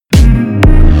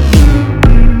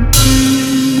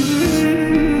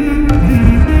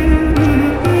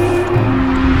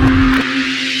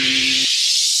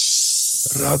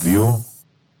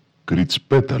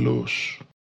Κριτσπέταλος.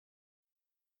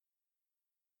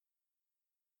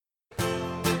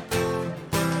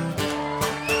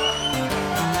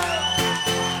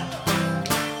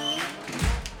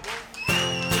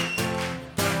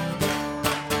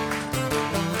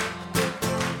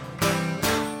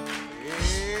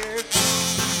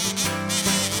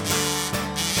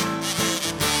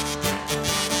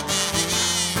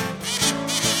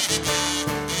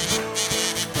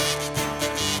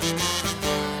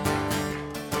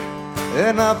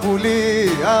 Ένα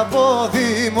πουλί από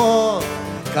Δήμο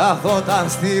καθόταν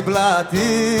στην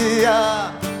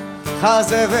πλατεία,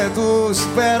 χάζευε τους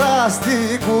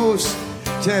περαστικούς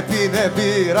και πίνε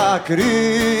μπύρα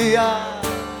κρύα.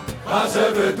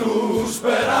 Χάζευε τους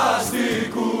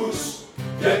περαστικούς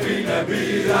και πίνε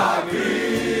μπύρα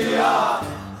κρύα.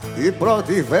 Η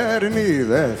πρώτη φέρνει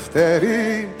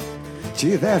δεύτερη κι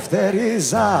οι δεύτεροι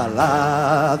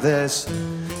ζαλάδες.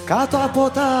 Κάτω από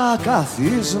τα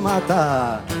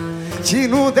καθίσματα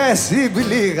κινούνται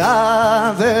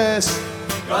συμπληγάδες.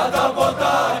 Κάτω από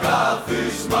τα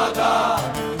καθίσματα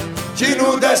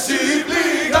κινούνται συμπληγάδες.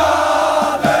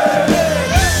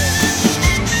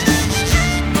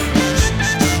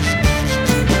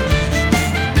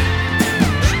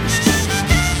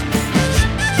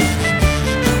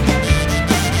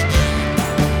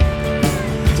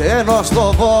 Και ενώ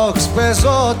στο Vox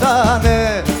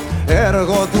πεζότανε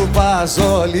έργο του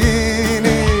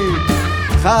Παζολίνη,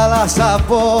 χάλασε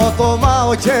απότομα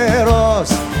ο καιρός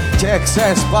και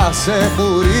ξέσπασε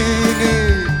μπουρίνι.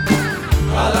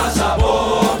 Χάλασε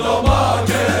απότομα ο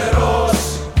καιρός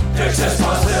και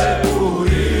ξέσπασε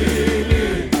μπουρίνι.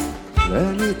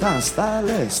 Δεν ήταν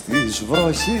στάλες της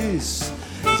βροχής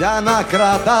για να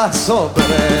κρατάς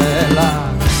ομπρέλα.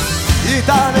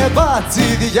 Ήτανε μπάτσι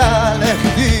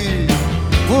διάλεκτοι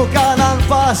που κάναν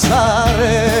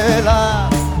πασαρέλα.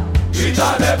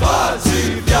 Ήτανε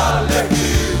μπάτσι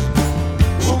διάλεκτοι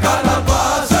που κάναν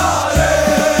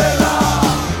πασαρέλα.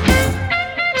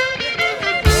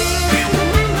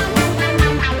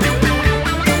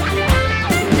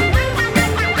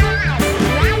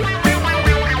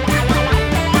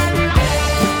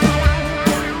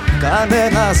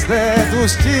 Κανένας δεν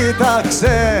τους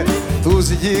κοίταξε, τους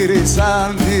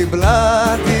γύρισαν την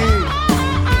πλάτη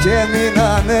και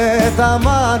μείνανε τα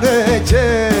μάνεκε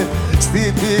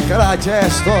στην πίκρα και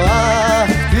στο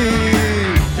άχτη.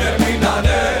 Και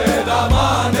μείνανε τα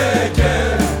μάνεκε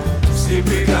στην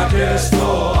πίκρα και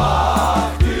στο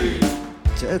άχτη.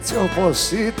 Κι έτσι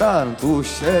όπως ήταν του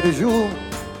χεριού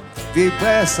την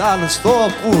πέσαν στο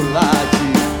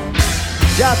πουλάκι,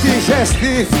 γιατί είχε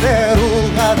στη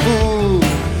φτερούγα του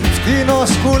φτηνό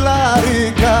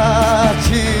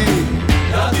σκουλαρικάκι.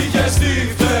 Γιατί είχε στη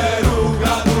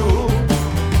φτερούγα του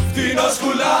φτηνό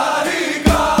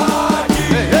σκουλαρικάκι.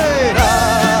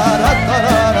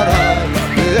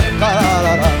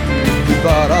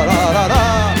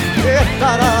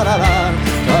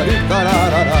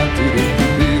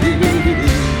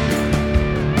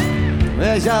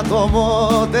 Με για το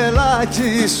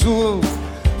μοντελάκι σου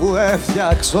που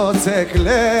έφτιαξω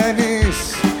τσεκλαίνεις,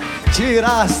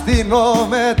 κυραστινό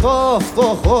με το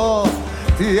φτωχό,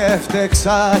 τι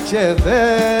έφτεξα και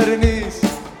δέρνεις.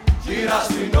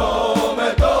 Κυραστινό με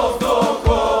το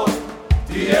φτωχό,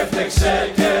 τι έφτεξε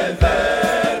και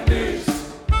δέρνεις.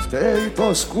 Φταίει το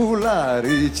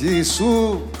σκουλαρίκι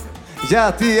σου,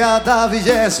 γιατί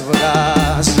αντάβιες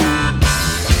βγάζει,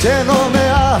 κι ενώ με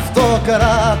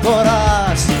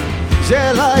αυτοκράτορας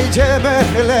γελάει και με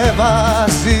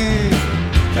χλεβάζει.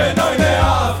 Κι ενώ είναι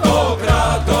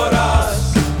αυτοκράτορας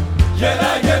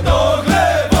γελάει και το χλεβάζει.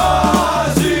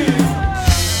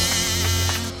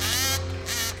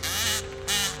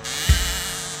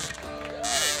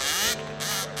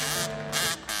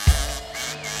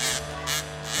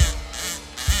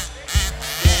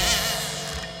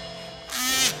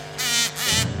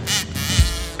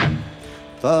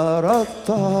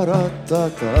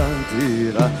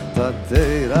 Ταραταραταταντήρα,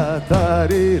 τατέιρα,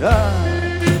 ταρίρα,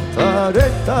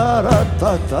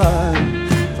 ταρεταρατατάν,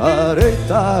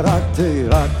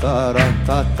 ταρεταρατήρα,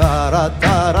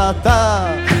 ταραταταραταρατά,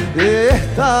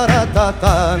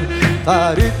 ταρατατάν,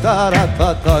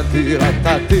 ταριταραταταντήρα,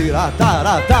 τατήρα,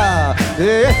 ταρατά,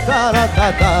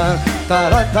 ταρατατάν,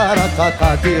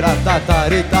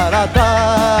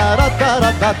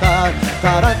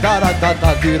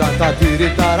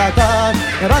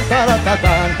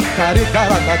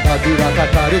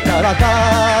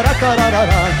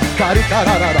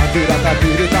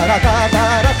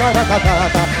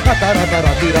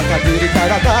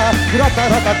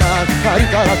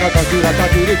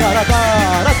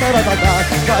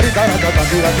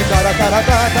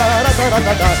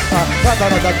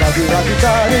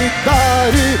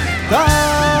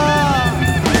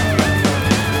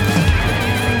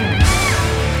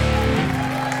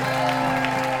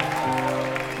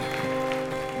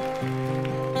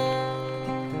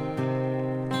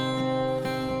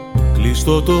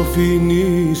 Κλειστό το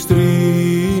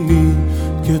φινιστρίνι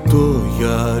και το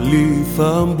γυαλί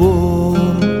θα μπω,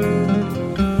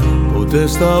 ποτέ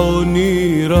στα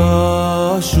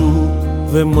όνειρά σου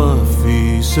δε μ'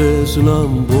 αφήσες να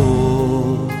μπω.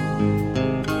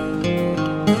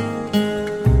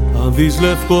 Αν δεις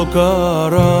λευκό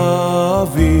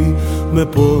καράβι με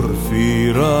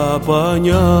πορφυρά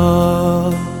πανιά,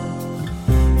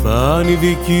 θα είναι η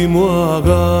δική μου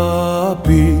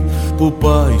αγάπη που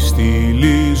πάει στη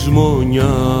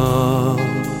λησμονιά.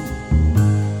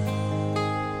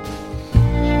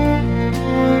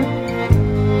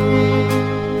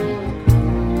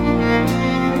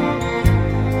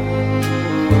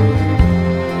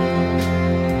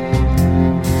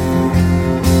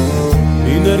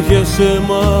 Μην έρχεσαι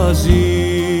μαζί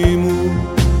μου,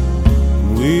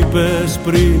 μου είπες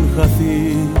πριν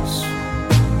χαθείς,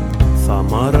 θα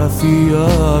μ' αραθεί η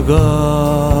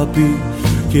αγάπη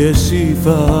και εσύ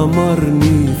θα μ'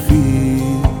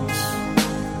 αρνηθείς.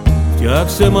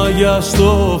 Φτιάξε μαγιά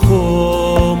στο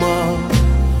χώμα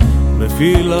με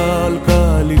φύλλα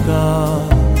αλκαλικά,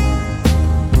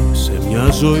 σε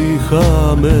μια ζωή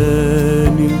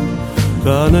χαμένη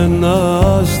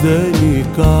κανένας δεν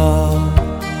νικά,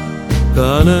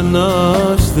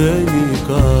 κανένας δεν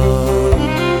νικά.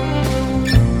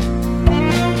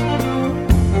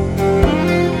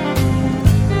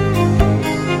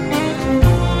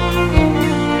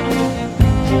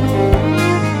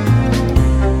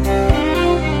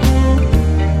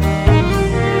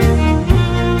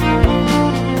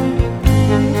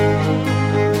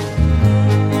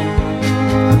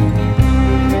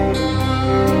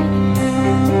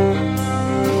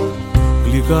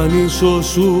 Κανίσο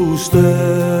σου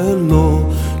στέλνω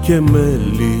και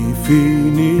μέλι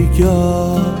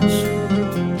φοινικιάς,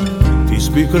 τις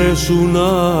πίκρες σου να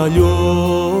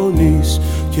λιώνεις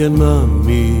και να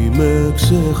μη με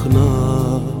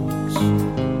ξεχνάς.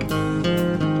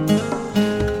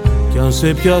 Κι αν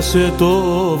σε πιάσε το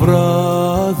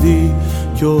βράδυ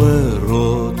κι ο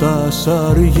έρωτας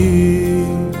αργεί,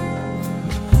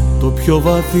 το πιο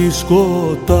βαθύ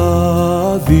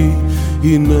σκοτάδι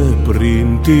είναι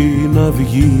πριν την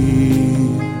αυγή.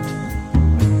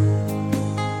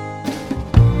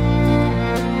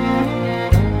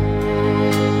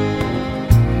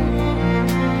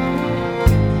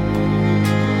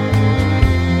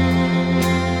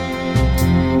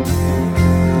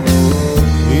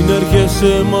 Μην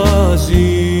έρχεσαι μαζί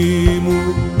μου,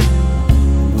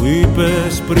 μου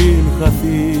είπες πριν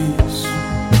χαθείς,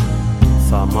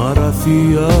 θα μ' αραθεί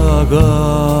η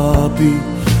αγάπη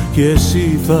και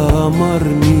εσύ θα μ'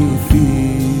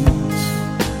 αρνηθείς.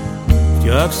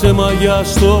 Φτιάξε μαγιά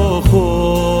στο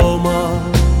χώμα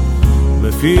με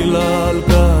φύλλα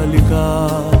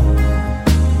αλκαλικά,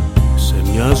 σε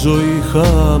μια ζωή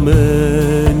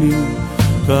χαμένη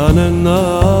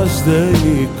κανένας δεν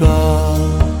νικά,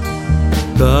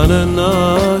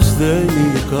 κανένας δεν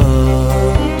νικά.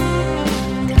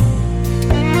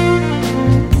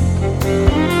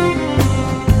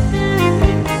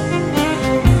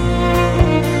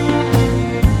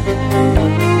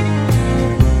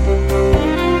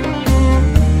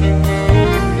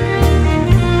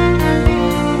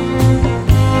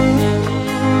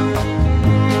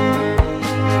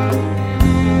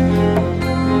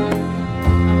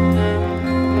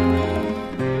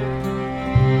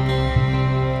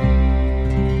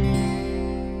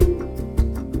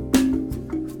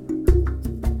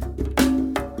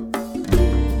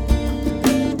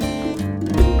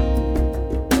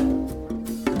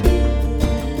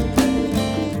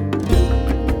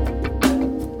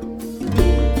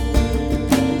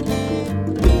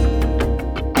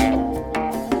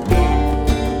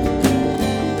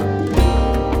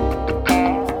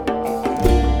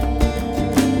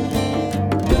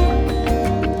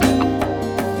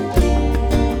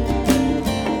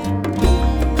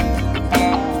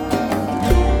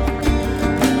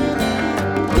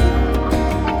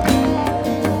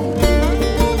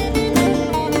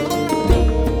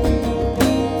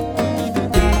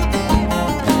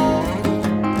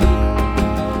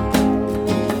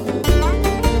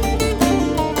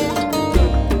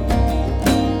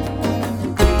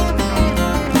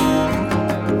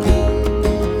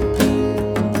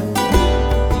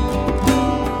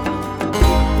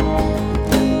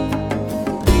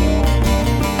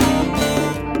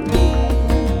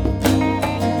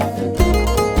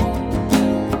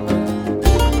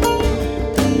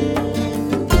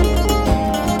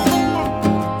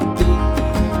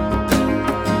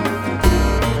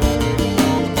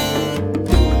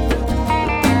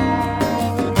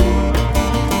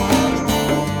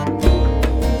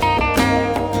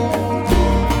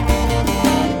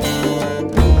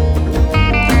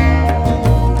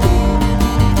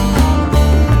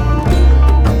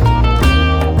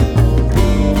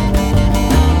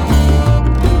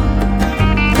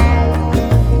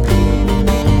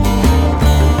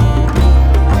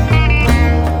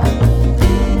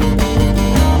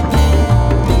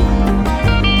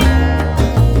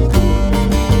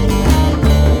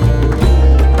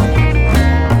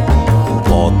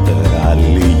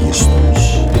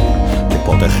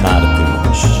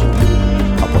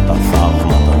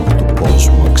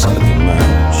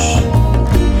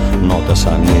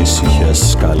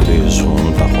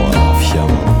 σκαλίζουν τα χωράφια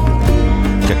μου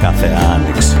και κάθε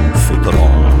άνοιξη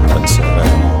φυτρώνουν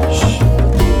πενσερέμος.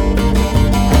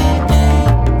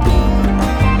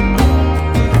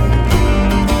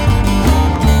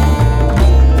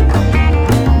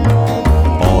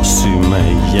 Όσοι με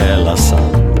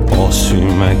γέλασαν, όσοι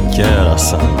με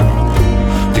κέρασαν,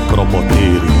 πικρό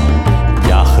ποτήρι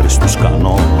για άχρηστους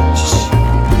κανόνες,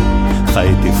 θα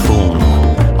ιτηθούν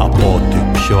από ό,τι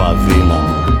πιο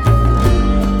αδύναμο,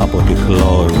 από τη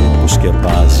χλώρη που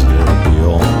σκεπάζει επί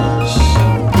αιώνες.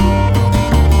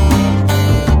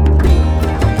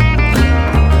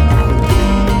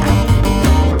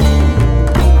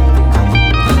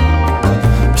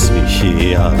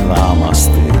 Ψυχή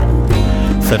αδάμαστη,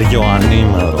 θεριό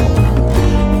ανήμερο,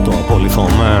 το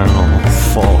απολιθωμένο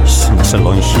φως να σε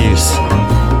λογχίσει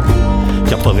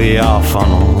και από το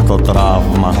διάφανο το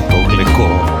τραύμα το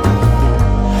γλυκό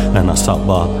ένα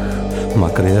σαμπά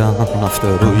μακριά να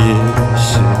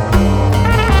φτερουγήσει.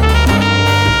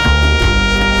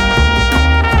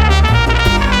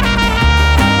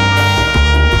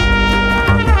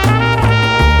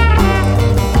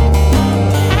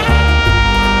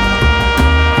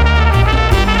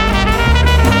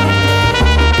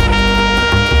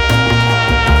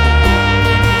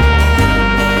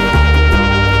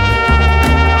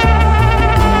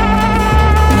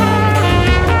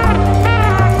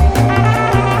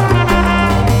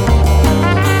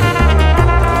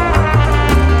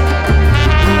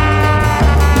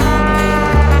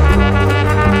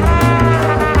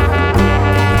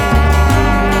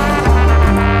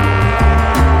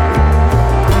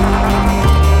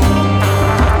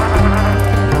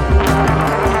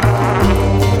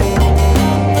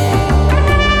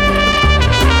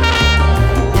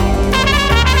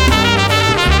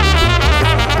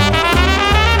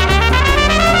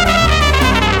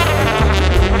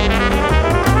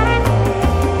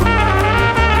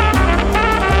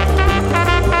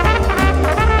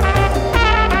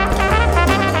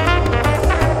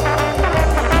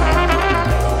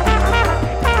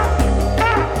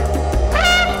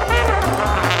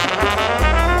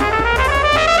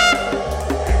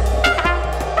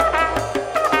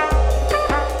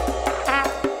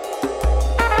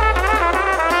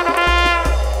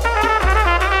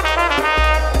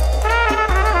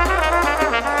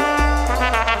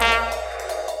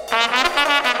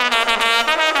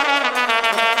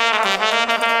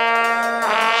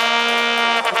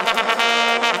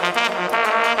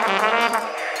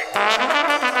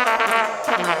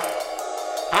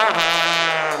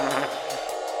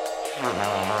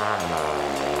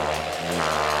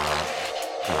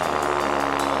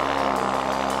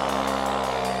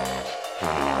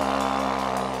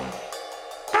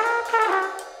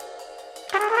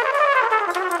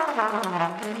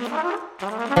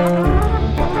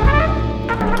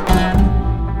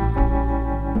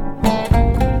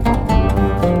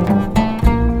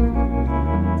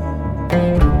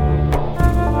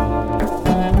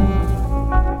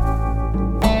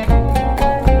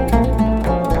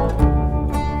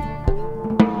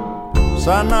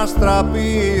 Σαν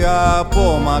αστραπή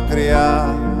από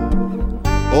μακριά,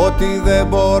 ό,τι δεν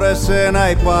μπόρεσε να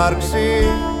υπάρξει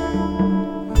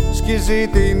σκίζει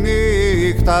τη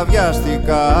νύχτα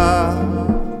βιαστικά,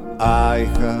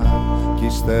 άϊχα κι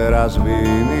ύστερα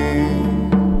σβήνει.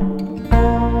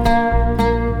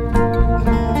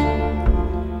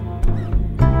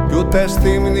 Κι ούτε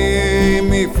στη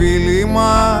μνήμη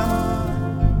φίλημα,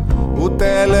 ούτε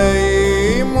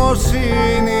ελεημοσύνη,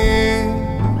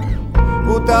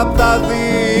 ούτε απ' τα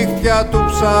δίχτυα του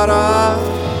ψαρά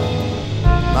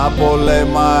να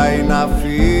πολεμάει να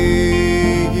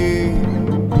φύγει,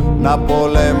 να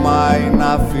πολεμάει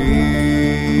να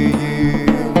φύγει.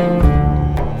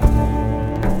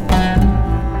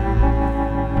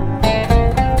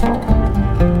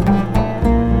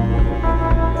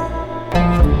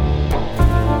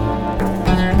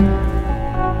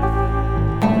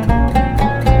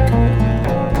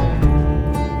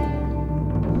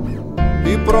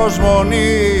 Η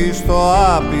προσμονή στο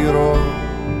άπειρο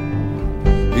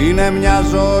είναι μια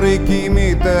ζωρική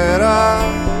μητέρα,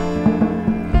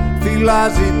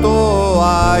 θυλάζει το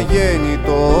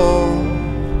αγέννητο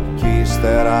κι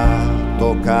ύστερα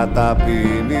το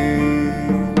καταπίνει.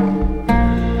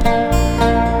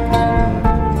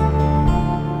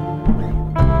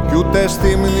 Κι ούτε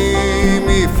στη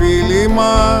μνήμη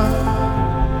φίλημα,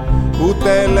 ούτε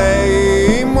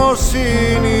ελεημοσύνη,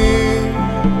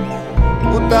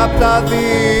 ούτε απ' τα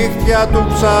δίχτυα του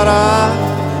ψαρά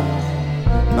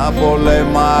να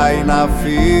πολεμάει να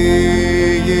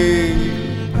φύγει,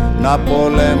 να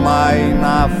πολεμάει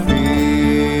να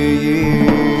φύγει.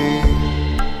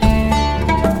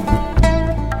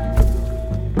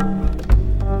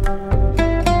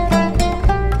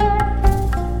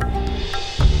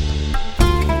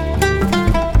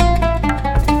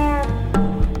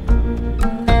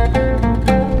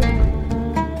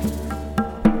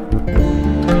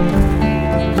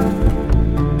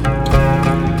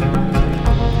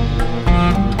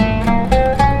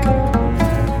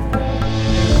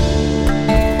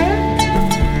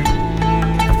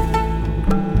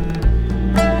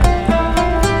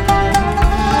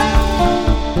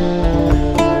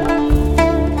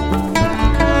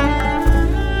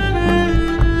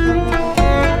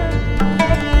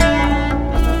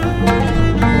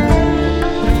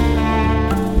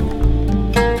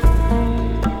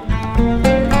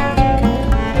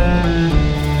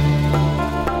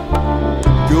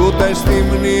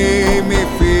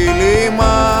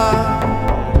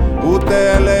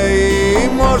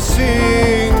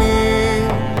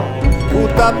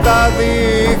 απ' τα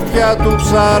δίχτυα του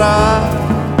ψαρά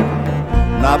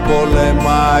να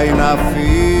πολεμάει να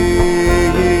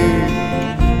φύγει,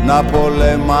 να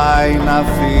πολεμάει να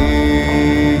φύγει.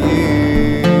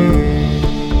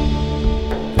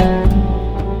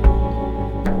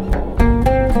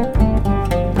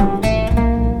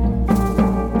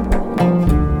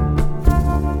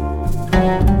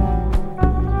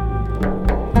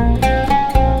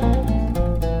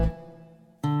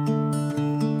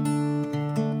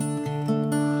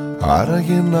 Άρα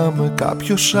γεννάμε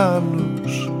κάποιος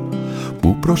άλλος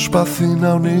που προσπαθεί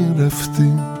να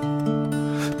ονειρευτεί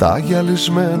τα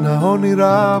γυαλισμένα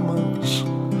όνειρά μας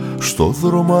στο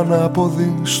δρόμο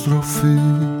ανάποδη στροφή.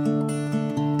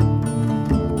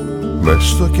 Μες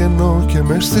στο κενό και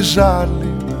μες στη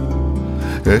ζάλη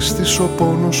έστησε ο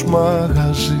πόνος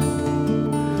μαγαζί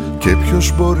και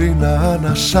ποιος μπορεί να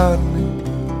ανασάνει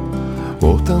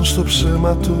όταν στο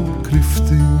ψέμα του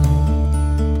κρυφτεί.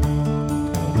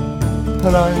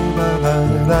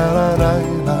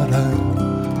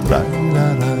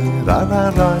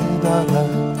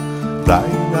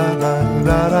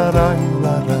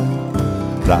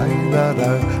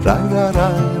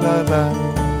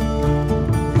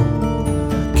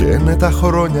 Και είναι τα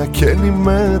χρόνια και είναι οι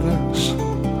μέρες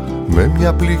με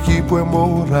μια πληγή που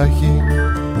αιμορραγεί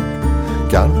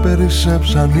κι αν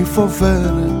περισσέψαν οι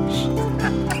φοβέρες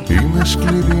είναι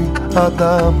σκληρή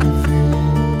ανταμοιβή.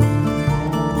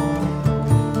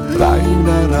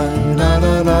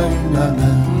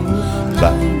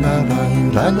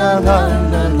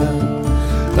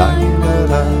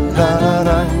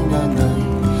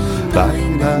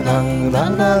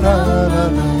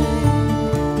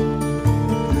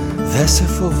 Δε σε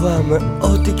φοβάμαι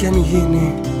ό,τι κι αν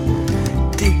γίνει,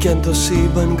 τι κι αν το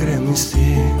σύμπαν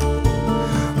γκρεμιστεί,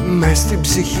 μες στην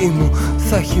ψυχή μου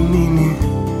θα έχει μείνει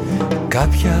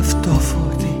κάποια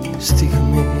αυτόφωτη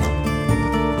στιγμή.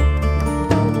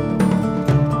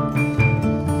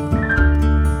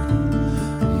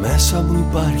 Μέσα μου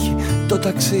υπάρχει το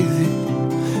ταξίδι,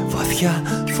 βαθιά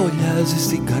φωλιάζει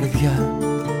στην καρδιά.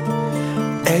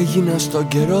 Έγινα στον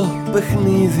καιρό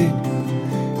παιχνίδι,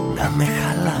 να με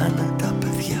χαλάνε τα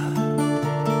παιδιά.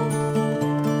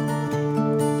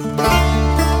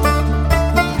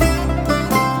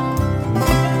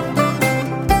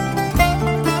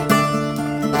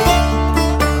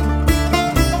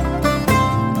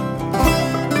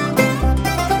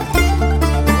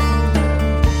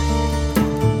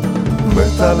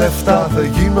 Τα λεφτά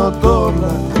δεν γίνονται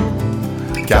όλα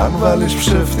κι αν βάλεις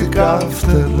ψεύτικα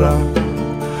φτερά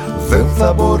δεν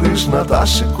θα μπορείς να τα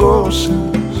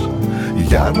σηκώσεις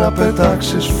για να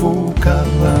πετάξεις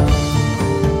φουκαρά.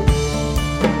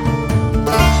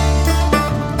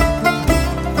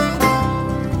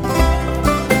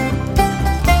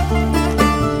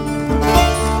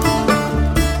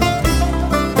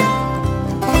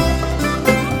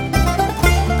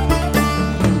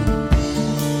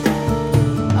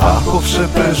 Απόψε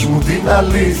πες μου την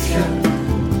αλήθεια,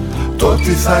 το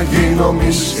τι θα γίνω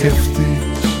μη σκεφτείς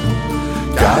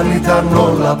κι αν ήταν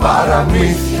όλα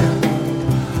παραμύθια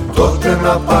τότε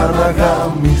να πας να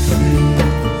γαμηθείς.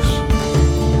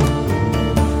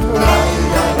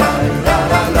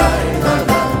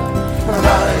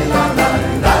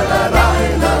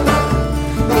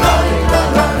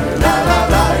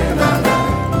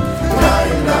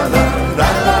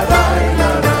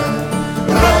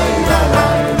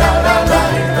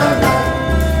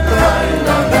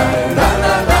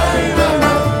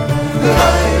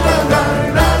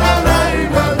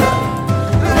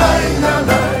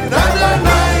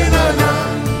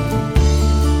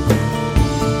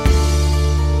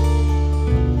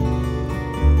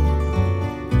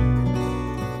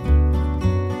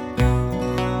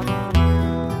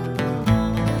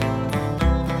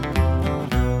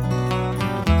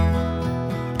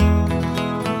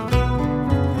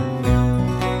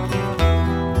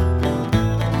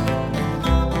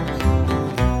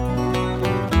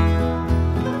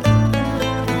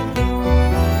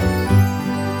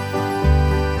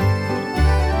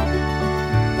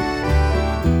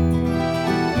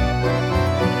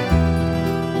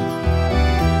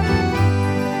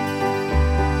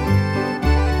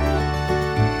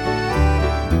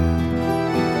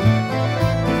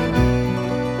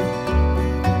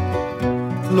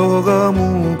 Λόγα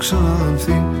μου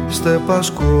ξανθή, στέπα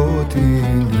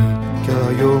σκοτεινή κι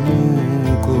αγιό μου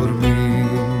κορμί.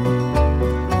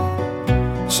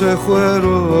 Σ' έχω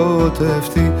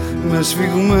ερωτευτεί με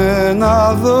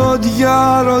σφιγμένα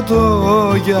δόντια,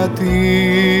 ρωτώ γιατί.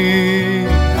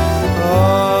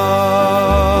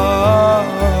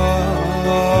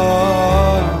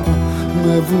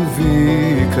 Με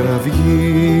βουβή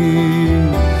κραυγή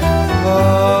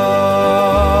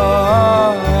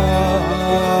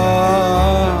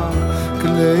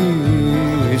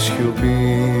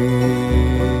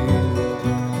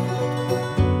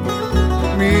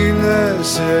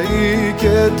σε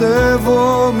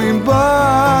οικετεύω, μην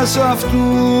πας αυτούς.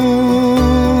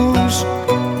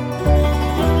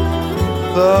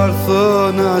 Θα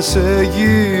έρθω να σε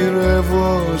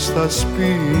γυρεύω στα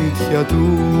σπίτια τους.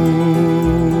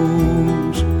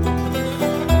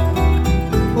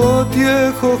 Ό,τι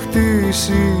έχω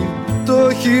χτίσει το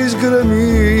έχεις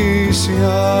γκρεμίσει.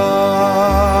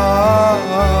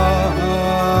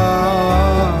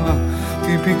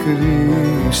 Την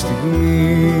πικρή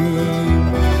στιγμή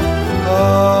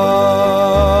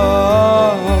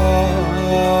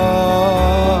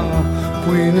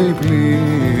που είναι η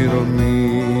πληρωμή.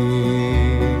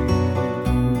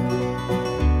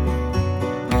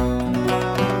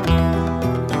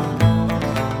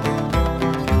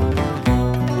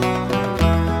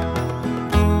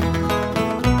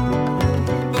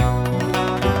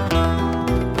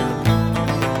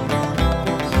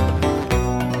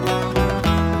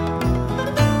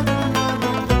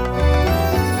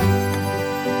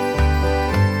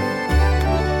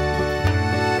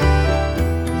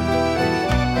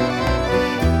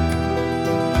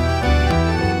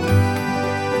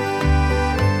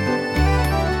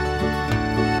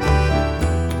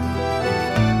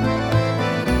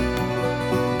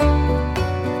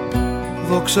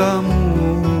 Δόξα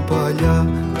μου παλιά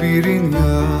πήρε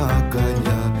μια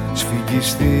αγκαλιά, σφίγγει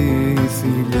στη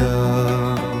θηλιά.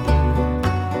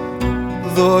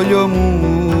 Δόλιο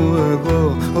μου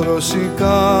εγώ,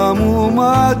 ρωσικά μου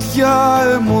μάτια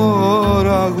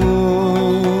αιμορραγώ.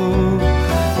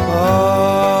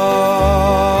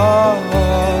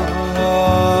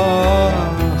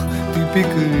 Την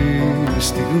πικρή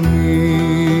στιγμή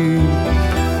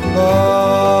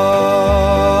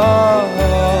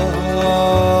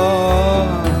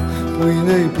που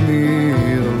είναι η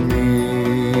πληρωμή.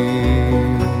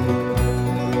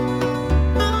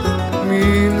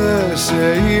 Μείνε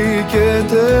σε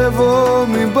οικετεύω,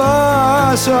 μην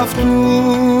πας αυτούς.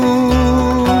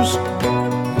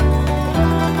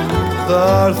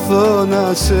 Θα έρθω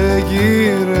να σε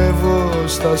γυρεύω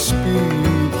στα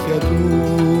σπίτια τους.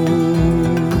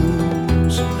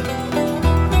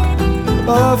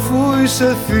 Αφού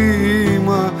είσαι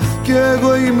θύμα κι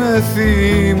εγώ είμαι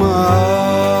θύμα,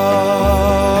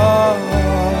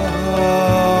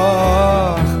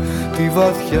 τη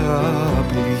βαθιά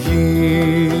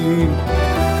πληγή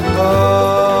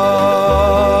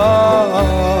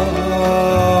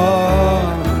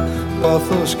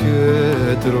πάθος και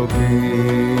τροπή.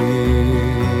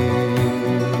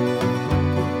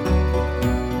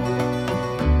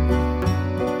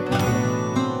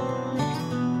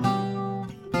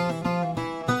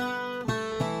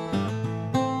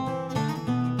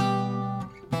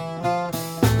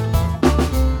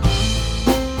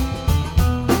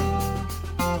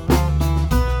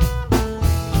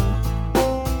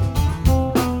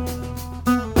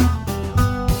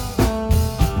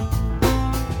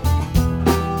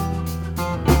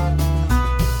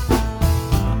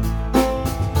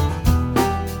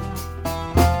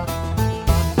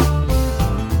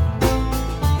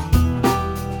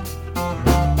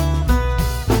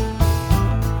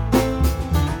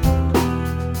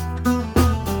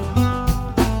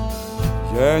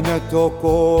 Γένεται ο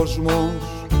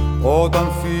κόσμος όταν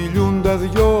φιλιούνται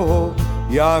δυο,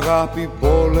 η αγάπη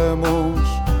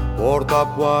πόλεμος,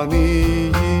 πόρτα που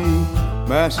ανοίγει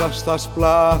μέσα στα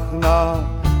σπλάχνα,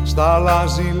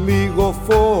 σταλάζει λίγο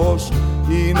φως,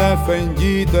 είναι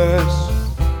φεγγίτες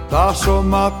τα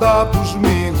σώματα που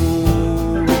σμίγουν.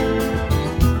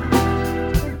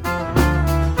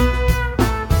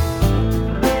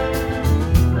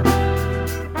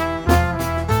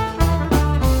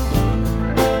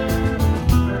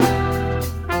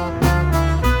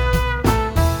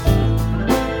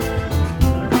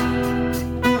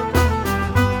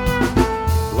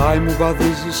 Μου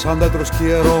βαδίζει σαν δέντρο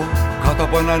σκιερό κάτω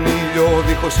από έναν ήλιο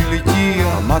δίχως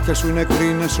ηλικία. Τα μάτια σου είναι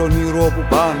κρίνες όνειρο που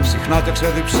πάνε συχνά και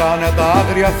ξεδιψάνε τα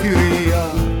άγρια θηρία.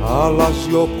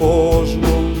 Αλλάζει ο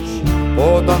κόσμος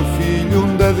όταν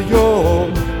φιλιούνται δυο,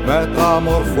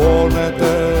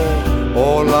 μεταμορφώνεται,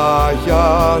 όλα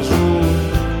αγιάζουν.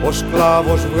 Ο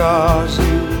σκλάβος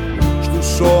βγάζει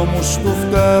στους ώμους του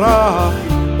φτερά,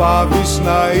 πάβεις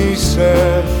να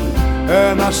είσαι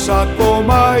ένας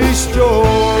ακόμα ιστιός.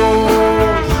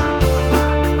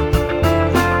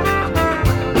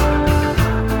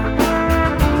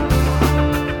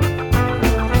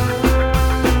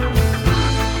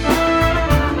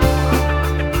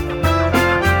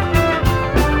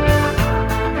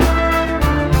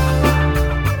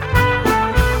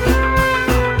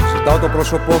 το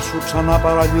πρόσωπό σου ξανά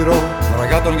παραγυρώ,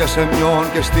 βραγιά των γιασεμιών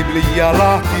και στην πληγή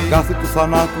αλάτι. Γάθη του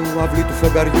θανάτου, αυλή του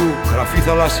φεγγαριού, γραφή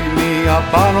θαλασσινία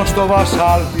πάνω στο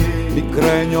βασάλτι.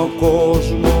 Μικραίνει ο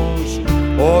κόσμος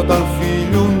όταν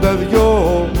φιλούνται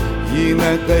δυο,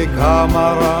 γίνεται η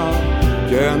κάμαρα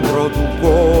κέντρο του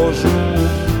κόσμου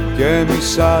και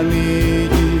μης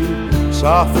ανοίγει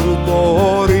σαν φρούτο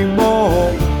όριμο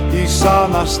ή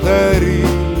σαν αστέρι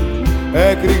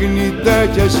εκρηγνείται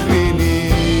και σβήνει.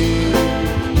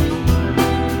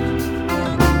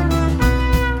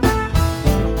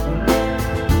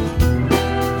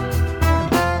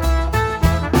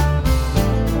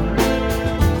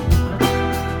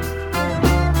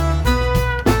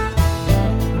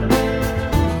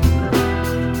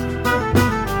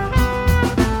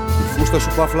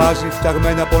 Σου παφλάζει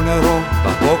φτιαγμένη από νερό,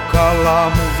 τα κόκαλα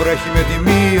μου βρέχει με τη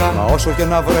μία. Μα όσο και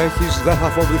να βρέχεις δεν θα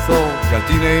φοβηθώ,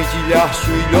 γιατί είναι η κοιλιά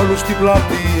σου ηλιόλου στην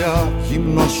πλατεία.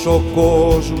 Γύμνος ο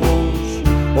κόσμος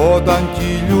όταν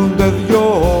κυλιούνται δυο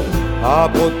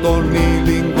από τον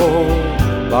ήλιγκο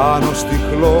πάνω στη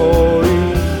χλώρη.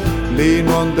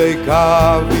 Λύνονται οι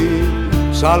κάβοι,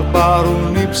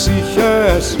 σαλπάρουν οι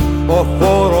ψυχές, ο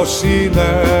χώρος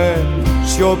είναι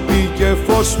σιωπή και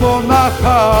φως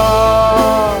μονάχα.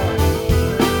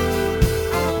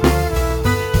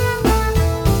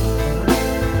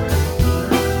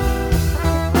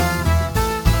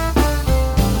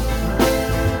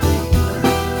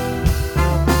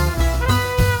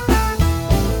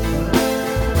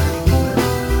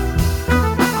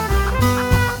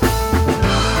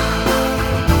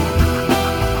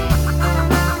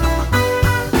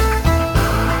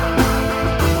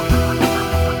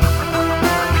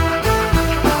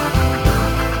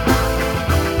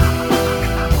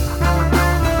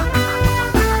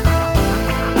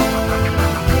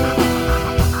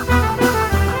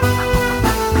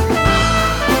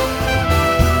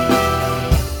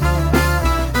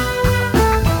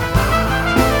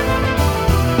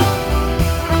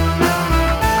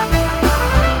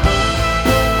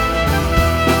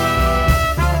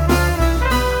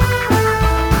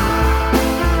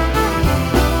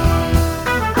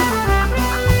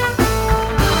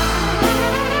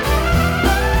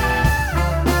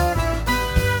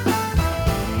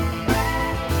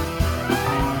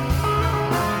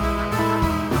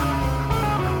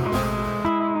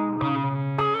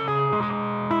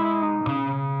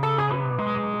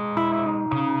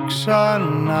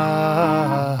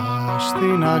 Ξανά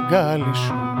στην αγκάλι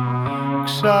σου,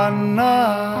 ξανά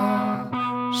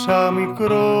σαν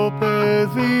μικρό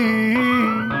παιδί,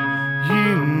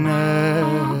 γυναίκα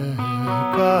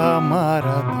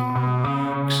αμάρατη,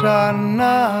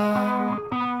 ξανά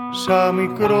σαν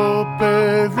μικρό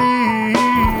παιδί.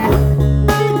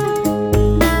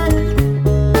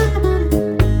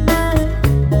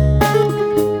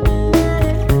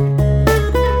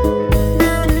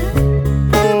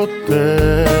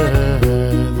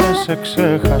 Σε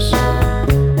ξέχασα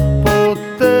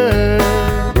ποτέ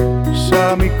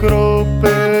σαν μικρό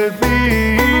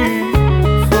παιδί,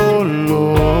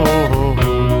 θολό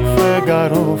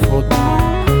φεγγαρό φωτό,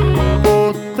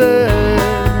 ποτέ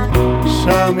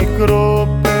σαν μικρό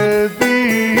παιδί.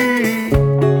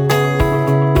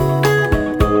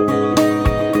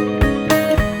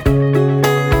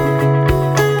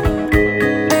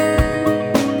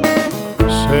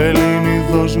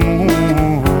 Σελήνιδος μου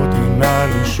την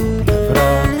άλλη σου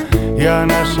η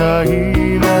ανάσα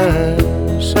είναι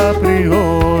σαν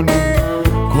πριόνι,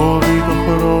 κόβει το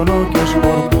χρόνο και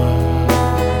σκορπά.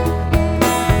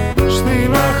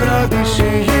 Στην άχρα της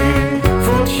η γη,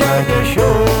 φωτιά και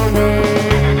χιόνι.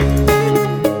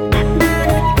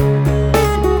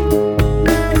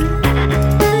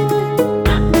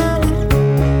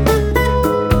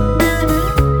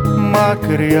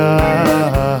 Μακριά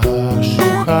σου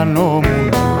χανόμουν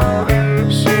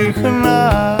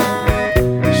συχνά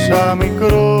σαν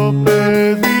μικρό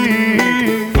παιδί,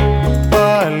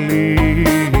 πάλι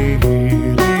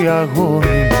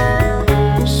αγώνι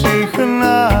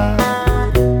συχνά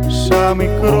σαν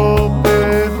μικρό παιδί.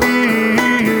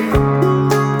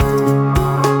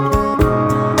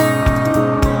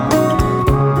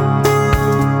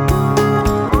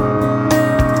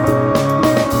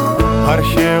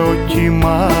 Αρχαίο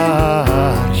κύμα,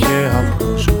 αρχαία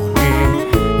προσμονή,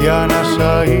 η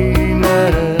ανάσα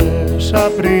είναι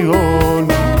σαν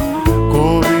πριόνι,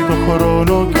 κόβει το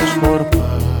χρόνο και σκορπά.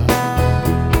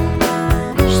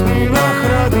 Στην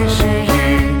άχρα της η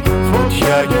γη,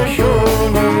 φωτιά και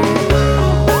χιόνι.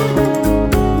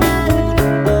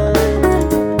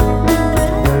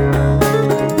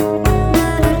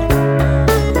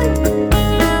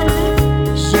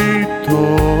 Ζήτω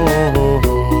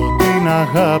την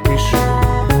αγάπη αγάπη σου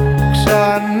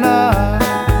ξανά,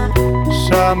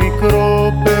 σαν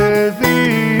μικρό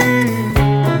παιδί,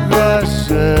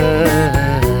 γαζέλα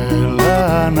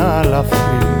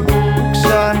αναλαφρύ,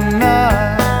 ξανά,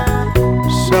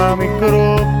 σαν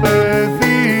μικρό παιδί.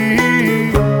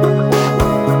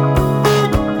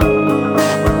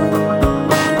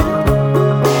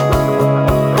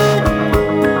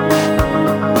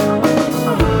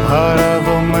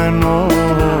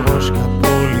 Παραδομένος και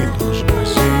απόλυτος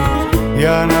μαζί, η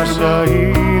ανάσα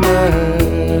είναι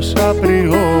σαν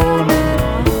πριόνι,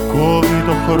 κόβει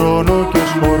το χρόνο και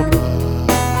σκορπά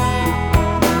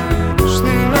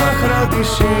στην άχρα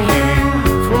της η γη,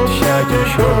 φωτιά και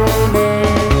χιόνι.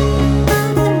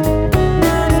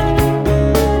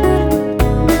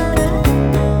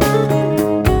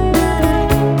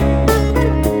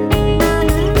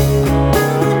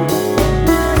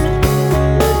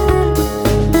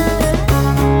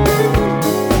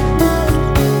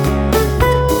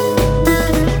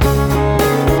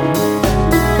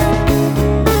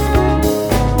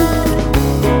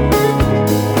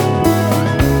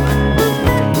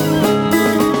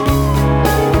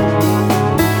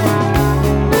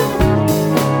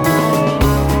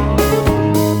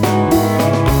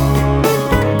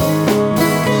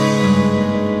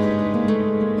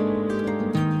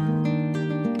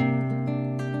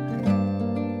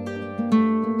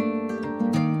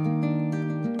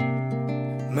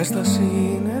 Μες στα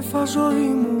σύννεφα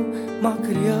ζωή μου,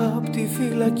 μακριά απ' τη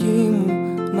φυλακή μου,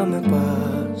 να με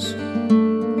πας.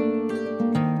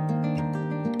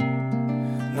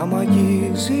 Να μ'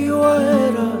 αγγίζει ο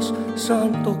αέρας,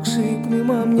 σαν το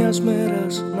ξύπνημα μιας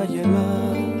μέρας να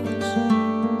γελάς.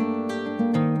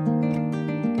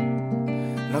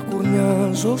 Να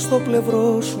κουρνιάζω στο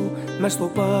πλευρό σου, μες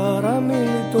στο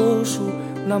παραμιλητό σου,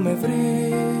 να με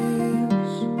βρεις.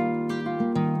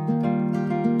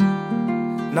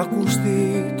 Να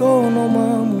ακουστεί το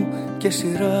όνομά μου και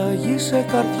σειράγει σε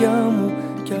καρδιά μου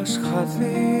κι ας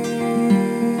χαθείς,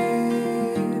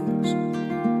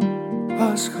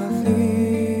 ας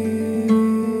χαθείς.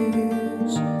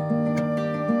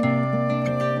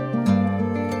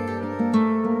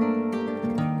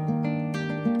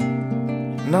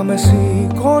 Να με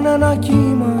σηκώνε ένα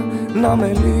κύμα, να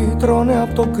με λύτρωνε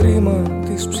απ' το κρίμα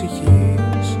της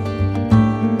ψυχής.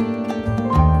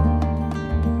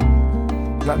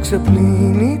 Να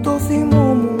ξεπλύνει το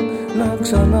θυμό μου, να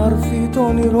ξανάρθει το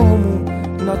όνειρό μου,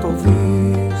 να το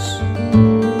δεις.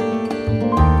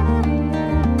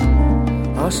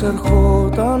 Ας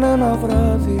ερχόταν ένα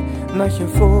βράδυ, να είχε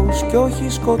φως κι όχι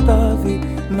σκοτάδι,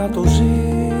 να το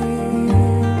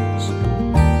ζεις.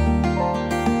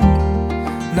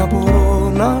 Να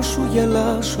μπορώ να σου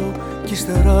γελάσω κι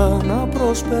ύστερα να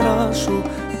προσπεράσω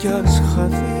κι ας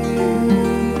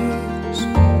χαθείς,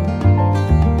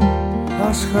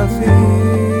 ας χαθείς.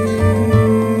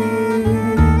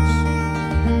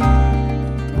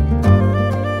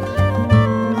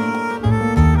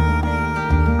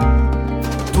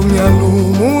 Του μυαλού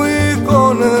μου οι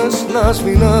εικόνες να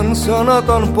σβήναν σαν να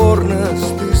ήταν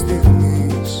πόρνες της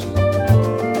στιγμής.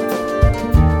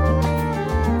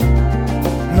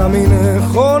 Να μην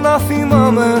έχω να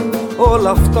θυμάμαι όλα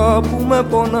αυτά που με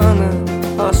πονάνε,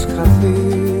 ας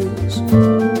χαθείς.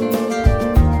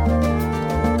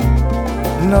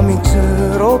 Να μην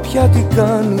ξέρω πια τι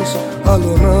κάνεις,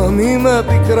 άλλο να μην με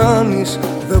πικράνεις,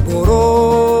 δεν μπορώ.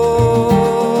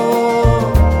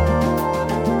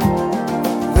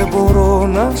 Δεν μπορώ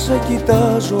να σε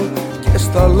κοιτάζω και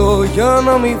στα λόγια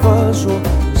να μην βάζω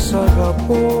σ'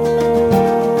 αγαπώ,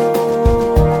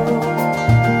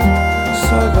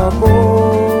 σ'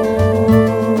 αγαπώ.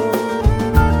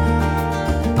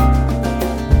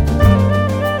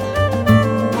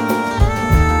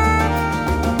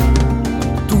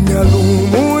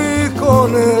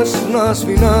 Να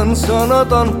σβήναν σαν να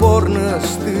ήταν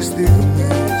πόρνες της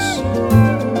στιγμής.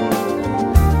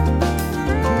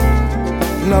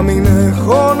 Να μην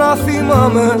έχω να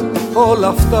θυμάμαι όλα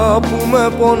αυτά που με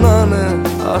πονάνε,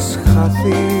 ας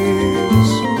χαθείς.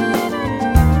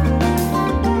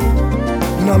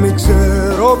 Να μην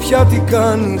ξέρω πια τι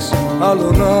κάνεις,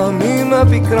 άλλο να μην με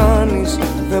πικράνεις,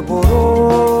 δεν μπορώ.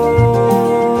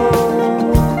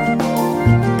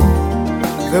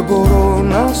 Δεν μπορώ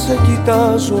να σε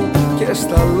κοιτάζω και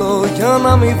στα λόγια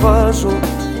να μην βάζω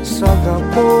σ'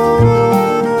 αγαπώ,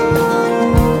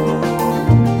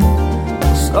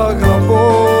 σ'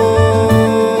 αγαπώ.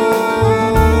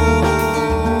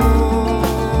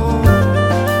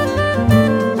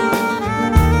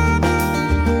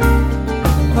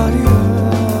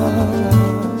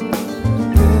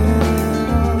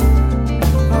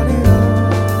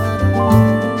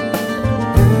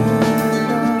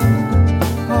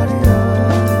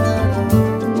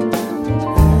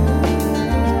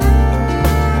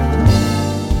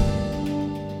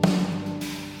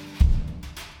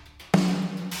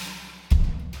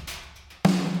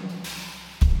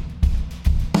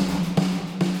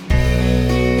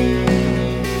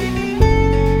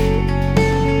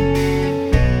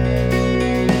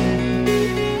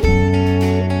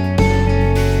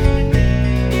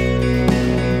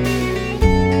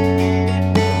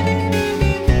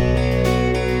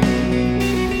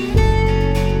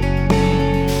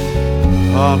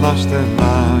 να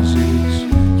στενάζεις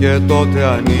και τότε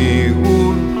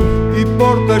ανοίγουν οι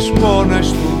πόρτες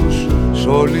μόνες τους σ'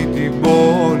 όλη την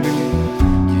πόλη.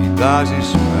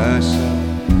 Κοιτάζεις μέσα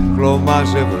χλωμά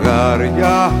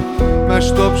ζευγάρια μες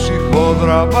στο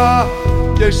ψυχόδραμα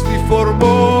και στη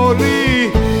φορμόλη.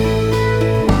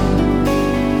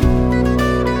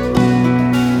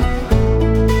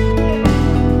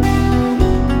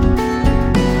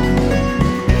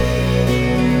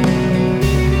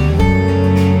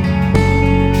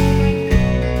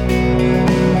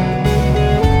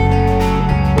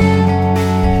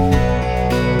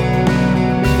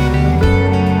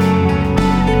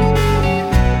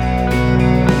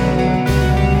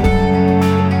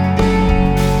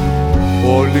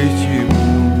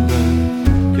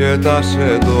 Και τα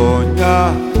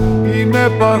σεντόνια είναι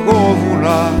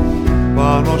παγόβουνα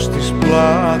πάνω στις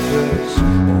πλάτες.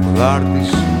 Ο γδάρτης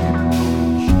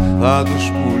ύπνος θα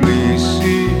τους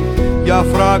πουλήσει για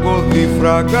φράγκο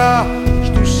δίφραγκα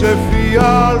στους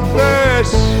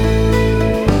εφιάλτες.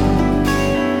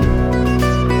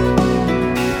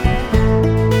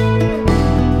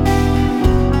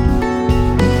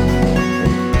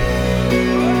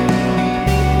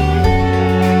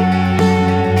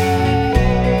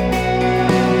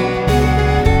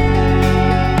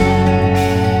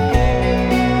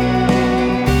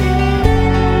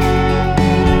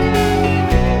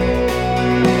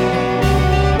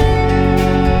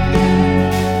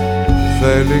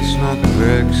 Θέλεις να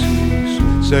τρέξεις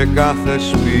σε κάθε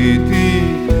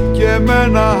σπίτι και με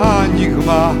ένα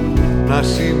άνοιγμα να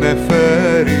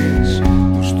συνεφέρεις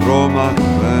τους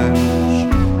τρομαγμένους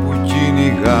που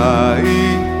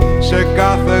κυνηγάει σε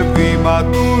κάθε βήμα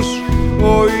τους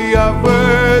ο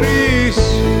Ιαβέρης.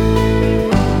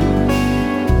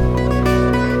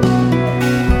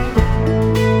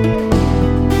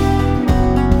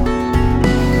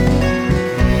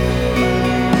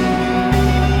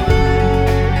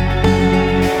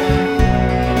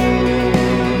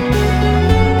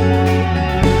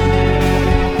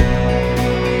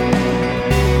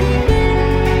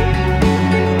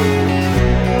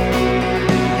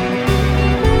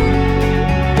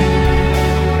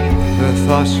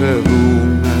 Θα σε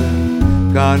δούνε,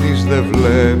 κανείς δεν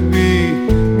βλέπει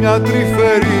μια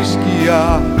τρυφερή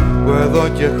σκιά που εδώ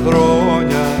και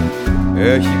χρόνια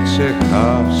έχει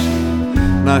ξεχάσει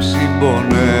να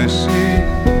συμπονέσει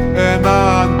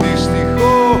ένα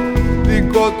αντίστοιχο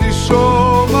δικό της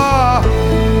σώμα.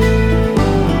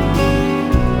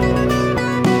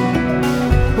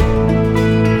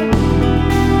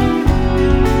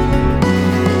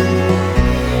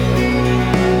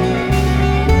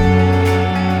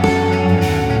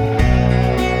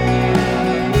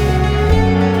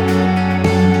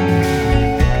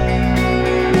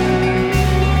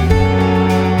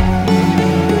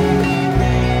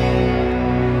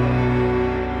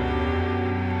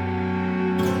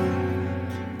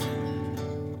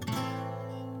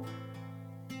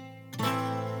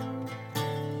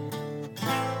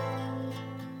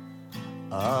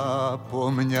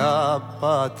 Από μια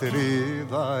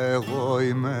πατρίδα εγώ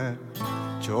είμαι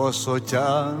κι όσο κι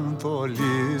αν το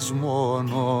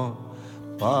λησμονώ,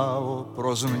 πάω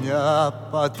προς μια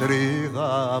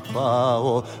πατρίδα,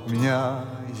 πάω μια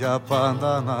για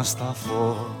πάντα να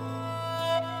σταθώ.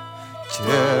 Κι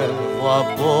εγώ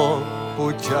από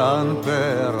που κι αν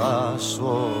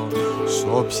περάσω, σ'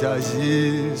 όποια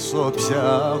γη, σ'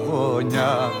 όποια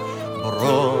γωνιά,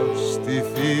 μπρος στη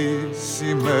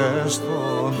φύση μες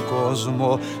στον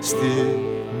κόσμο, στην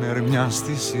ερμιά,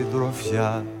 στη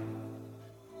συντροφιά.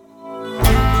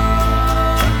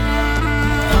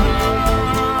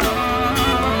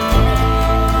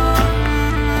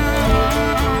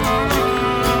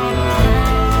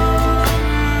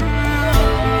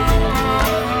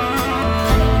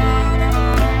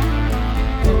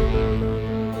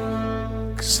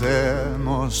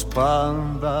 Ξένος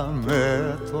πάντα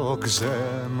με το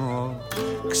ξένο,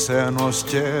 ξένος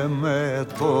και με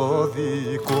το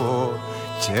δικό,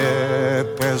 και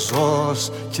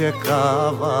πεζός και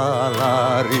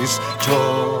καβαλάρης κι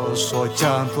όσο κι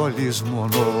αν το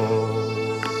λησμονώ.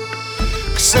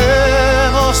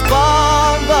 Ξένος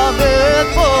πάντα με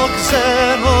το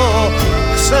ξένο,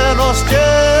 ξένος και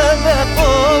με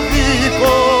το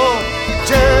δικό,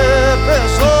 και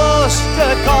πεζός και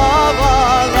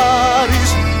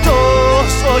καβαλάρης κι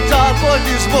όσο κι αν το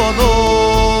λησμονώ.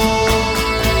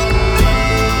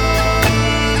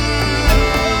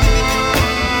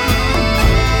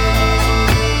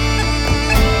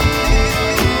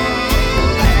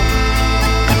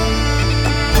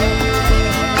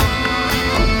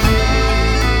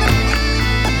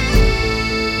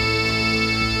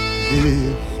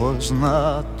 δίχως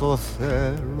να το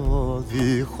θέλω,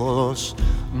 δίχως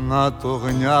να το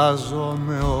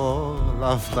γνιάζομαι όλα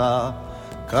αυτά.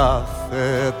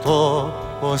 Κάθε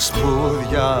τόπος που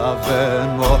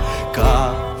διαβαίνω,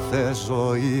 κάθε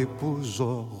ζωή που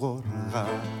ζω γοργά.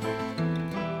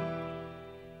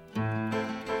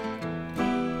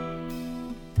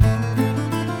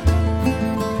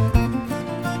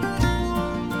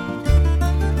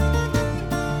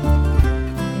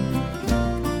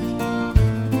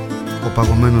 Ο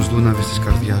παγωμένος δούναβης της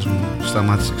καρδιάς μου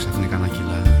σταμάτησε ξαφνικά να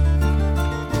κυλάει.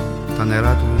 Τα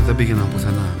νερά του δεν πήγαιναν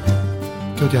πουθενά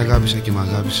και ό,τι αγάπησε και μ'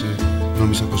 αγάπησε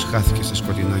νόμιζα πως χάθηκε στα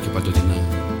σκοτεινά και παντοτινά.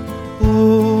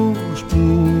 Ως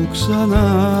που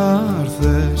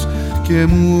ξανάρθες και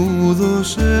μου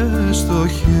δώσες το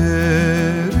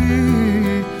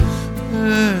χέρι,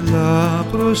 έλα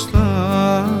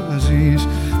προστάζεις,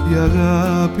 η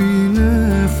αγάπη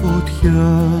είναι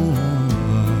φωτιά.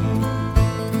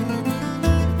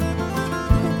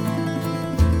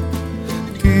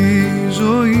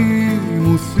 Ζωή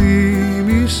μου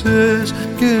θύμισες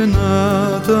και να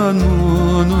ήταν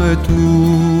μόνο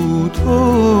ετούτο.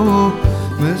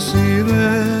 Με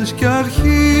σειρές κι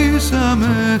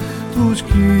αρχίσαμε τους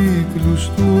κύκλους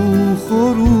του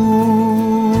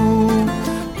χορού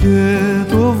και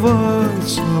το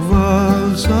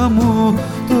βάλσαμο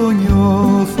το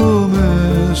νιώθω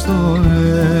μες στο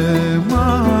αίμα,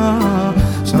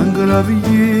 σαν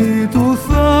κραυγή του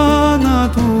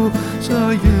θάνατου,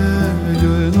 σαν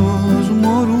γέλιο ενός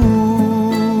μωρού.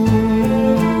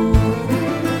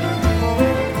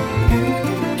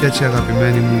 Κι έτσι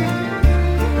αγαπημένη μου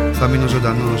θα μείνω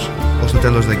ζωντανός ως το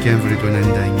τέλος Δεκέμβρη του 99,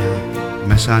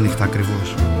 μεσάνυχτα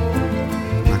ακριβώς,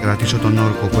 να κρατήσω τον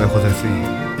όρκο που έχω δεθεί,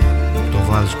 το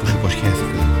βάλς που σου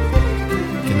υποσχέθηκα,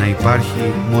 και να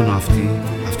υπάρχει μόνο αυτή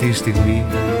η στιγμή,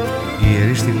 η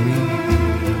ιερή στιγμή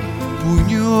που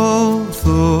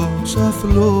νιώθω σαν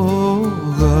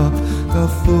φλόγα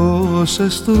καθώς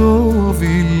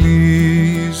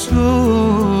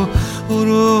εστροβιλίζω,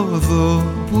 ρόδο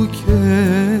που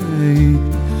καίει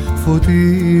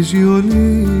φωτίζει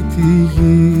όλη τη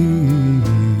γη.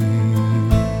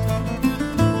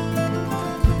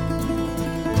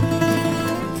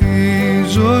 Τη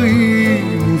ζωή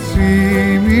μου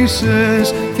θύμισες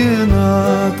και να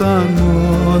ήταν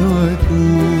μόνο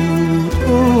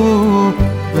ετούτο.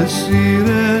 Με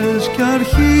σειρές κι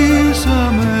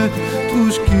αρχίσαμε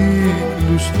τους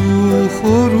κύκλους του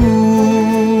χορού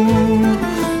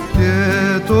και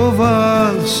το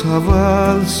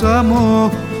βάλσαμο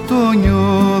το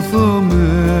νιώθω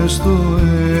μες στο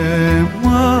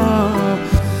αίμα,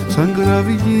 σαν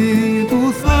κραυγή του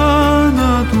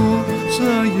θάνατου,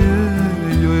 σαν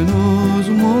γέλιο ενός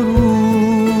μωρού.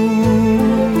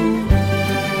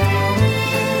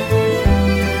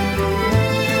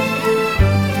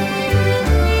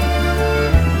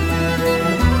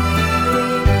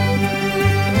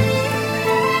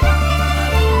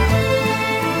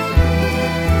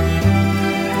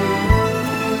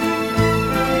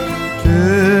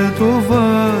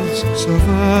 Το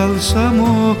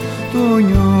βάλσαμο το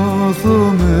νιώθω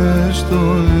μες στο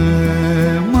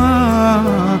αίμα,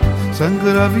 σαν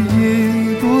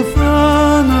κραυγή του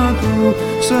θάνατου,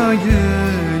 σαν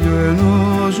γέλιο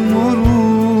ενός μωρού.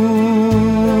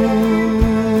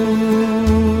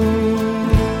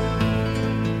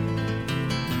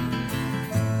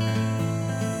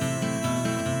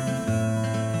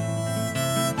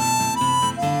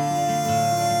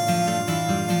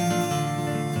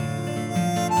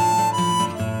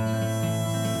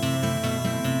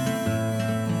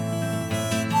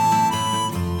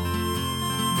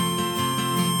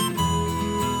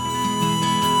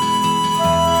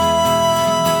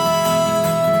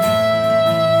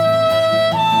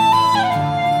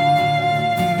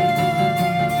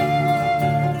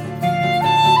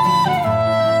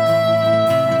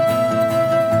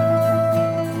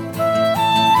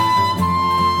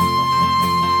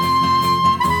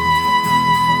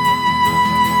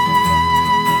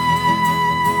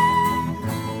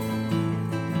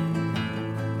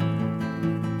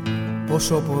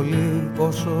 Πόσο πολύ,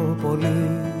 πόσο πολύ,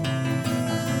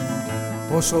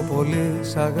 πόσο πολύ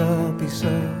σ'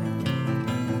 αγάπησα,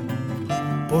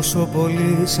 πόσο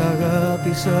πολύ σ'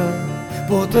 αγάπησα,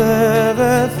 ποτέ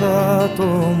δεν θα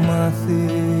το μάθεις.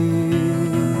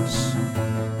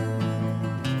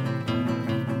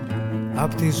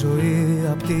 Απ' τη ζωή,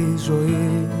 απ' τη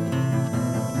ζωή,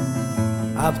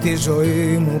 απ' τη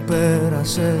ζωή μου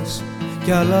πέρασες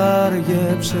κι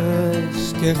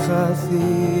αλάργεψες και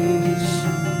χάθεις,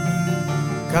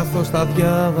 καθώς τα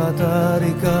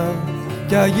διαβατάρικα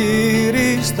κι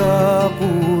αγύριστα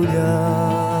πουλιά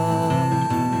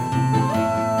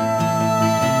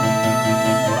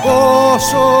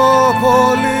πόσο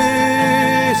πολύ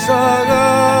σ' αγάπησα,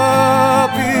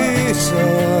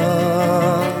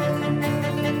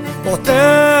 ποτέ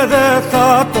δεν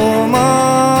θα το μάθεις.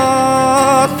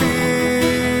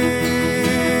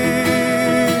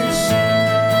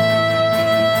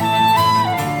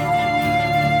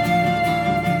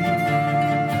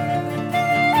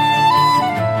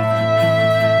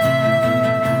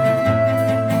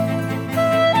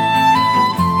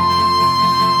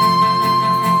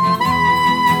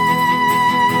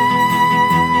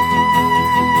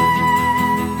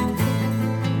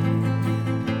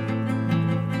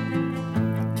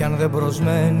 Κι αν δεν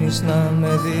προσμένεις να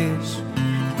με δεις,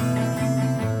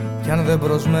 κι αν δεν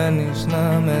προσμένεις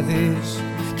να με δεις,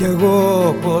 κι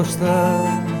εγώ πώς θα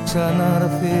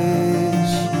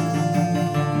ξαναρθείς.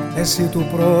 Εσύ του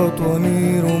πρώτου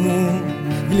ονείρου μου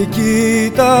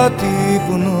γλυκύτατη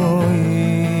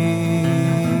πνοή,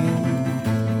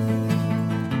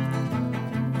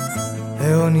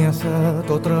 αιώνια θα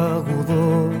το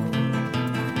τραγουδώ,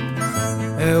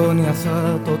 αιώνια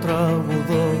θα το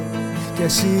τραγουδώ, κι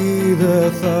εσύ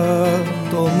δεν θα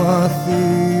το μάθεις.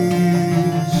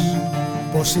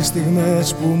 Πως οι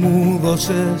στιγμές που μου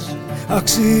δώσες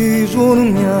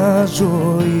αξίζουν μια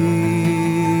ζωή.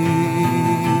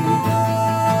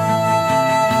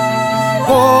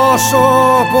 Πόσο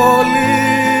πολύ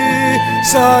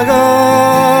σ'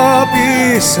 αγάπησα,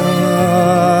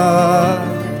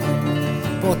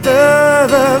 ποτέ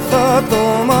δεν θα το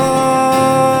μάθεις.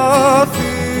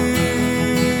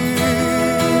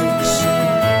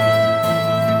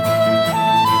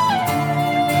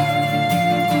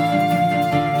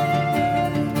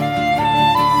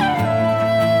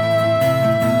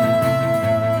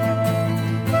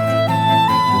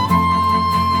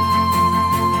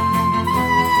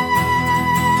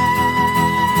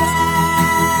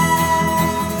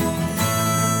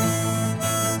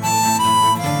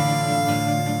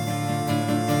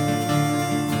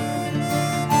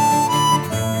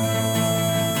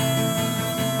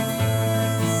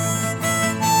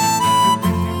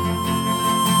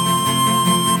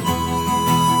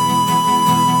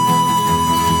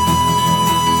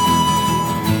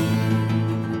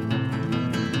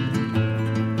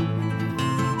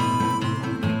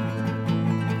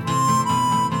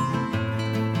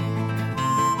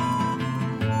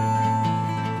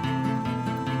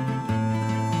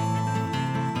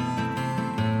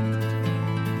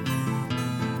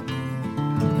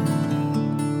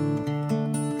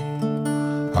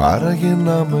 Άρα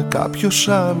γεννάμε κάποιος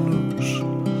άλλος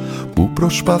που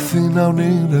προσπαθεί να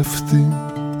ονειρευτεί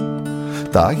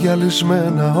τα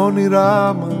γυαλισμένα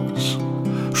όνειρά μας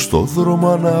στο δρόμο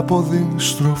ανάποδη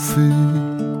στροφή.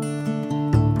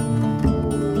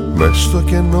 Μες στο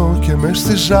κενό και μες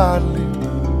στη ζάλη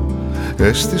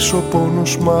έστησε ο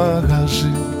πόνος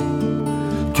μαγαζί,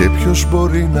 και ποιος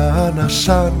μπορεί να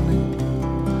ανασάνει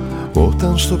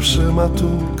όταν στο ψέμα του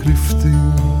κρυφτεί.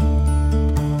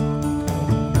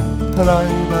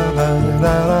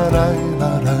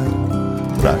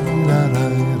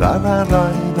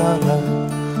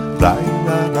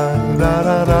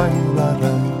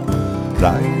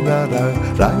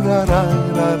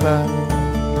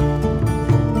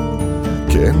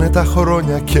 Και είναι τα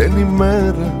χρόνια και είναι οι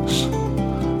μέρες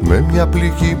με μια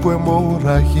πληγή που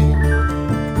αιμορραγεί,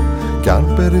 κι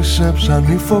αν περισσέψαν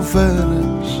οι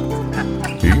φοβέρες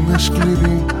είναι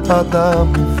σκληρή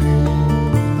ανταμοιβή.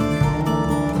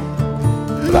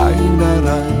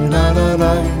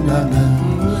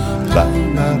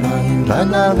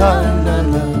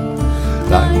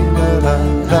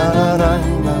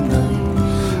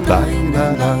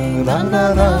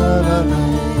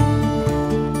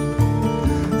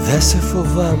 Δε σε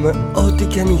φοβάμαι ό,τι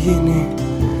κι αν γίνει,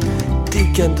 τι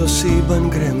κι αν το σύμπαν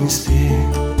γκρεμιστεί,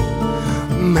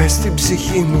 μες στην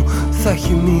ψυχή μου θα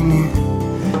έχει μείνει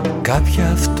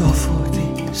κάποια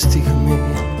αυτόφωτη στιγμή.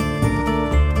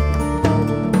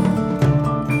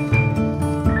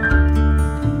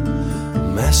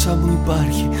 Μέσα μου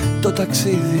υπάρχει το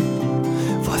ταξίδι,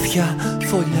 βαθιά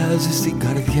φωλιάζει στην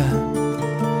καρδιά.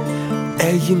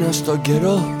 Έγινα στον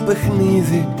καιρό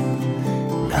παιχνίδι,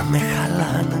 να με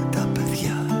χαλάνε τα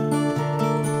παιδιά.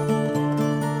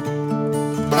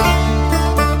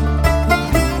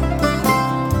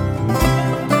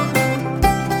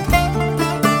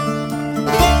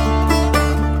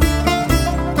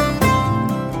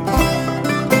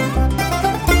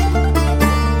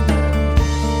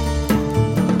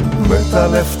 Με τα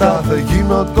λεφτά δεν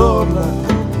γίνονται όλα,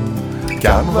 κι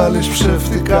αν βάλεις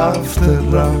ψεύτικα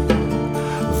φτερά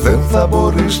δεν θα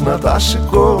μπορείς να τα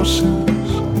σηκώσεις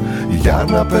για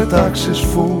να πετάξεις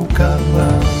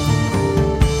φουκαρά.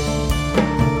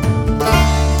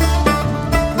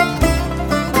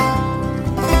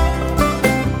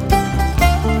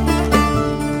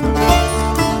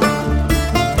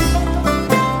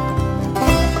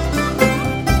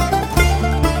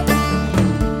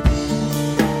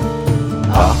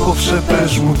 Απόψε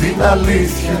πες μου την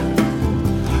αλήθεια,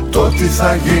 το τι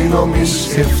θα γίνω μη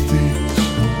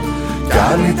σκεφτείς. Κι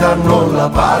αν ήταν όλα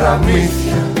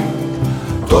παραμύθια,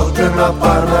 τότε να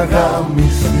πά' να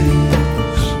γαμηθείς.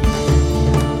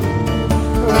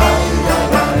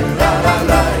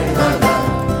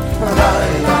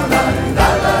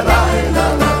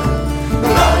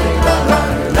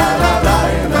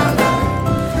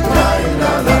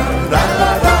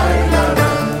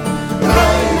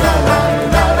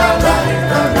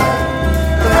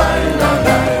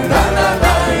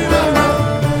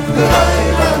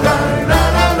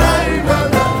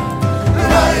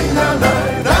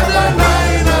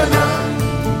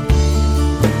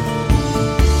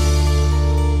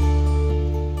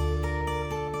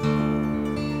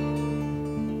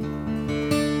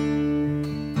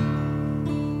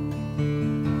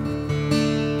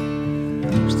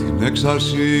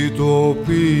 Έξαρση το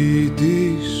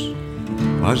ποιητής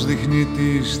μας δείχνει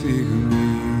τη στιγμή,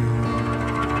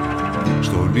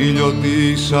 στον ήλιο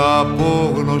της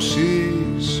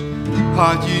απόγνωσης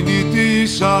ακινητή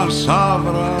σαν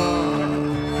σαύρα.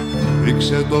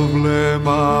 Ρίξε το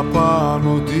βλέμμα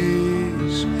πάνω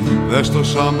της, δες το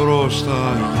σαν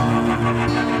μπροστά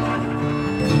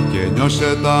και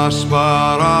νιώσε τα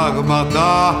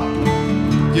σπαράγματα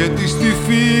και τη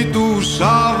στιφή του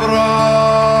σαύρα.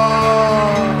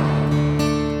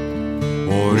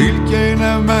 Ο Ρίλκε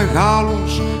είναι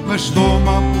μεγάλος με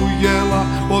στόμα που γέλα,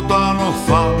 όταν ο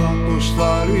θάνατος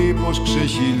θα ρει πως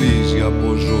ξεχυλίζει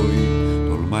από ζωή.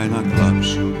 Τολμάει να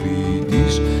κλάψει ο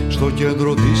ποιητής στο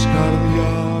κέντρο της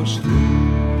καρδιάς του.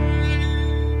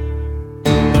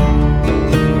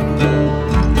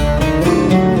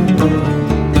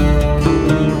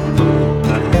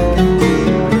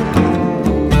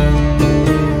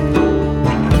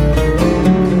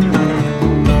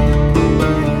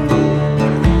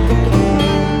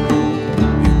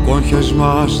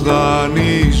 Μας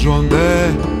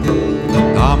δανείζονται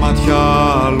τα μάτια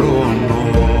άλλων,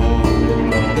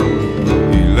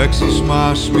 οι λέξεις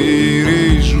μας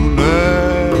μυρίζουνε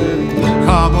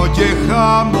χάμο και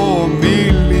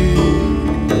χαμομήλι,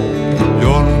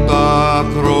 λιώνουν τα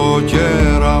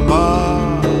ακροκέραμα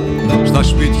στα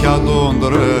σπίτια των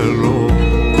τρελών.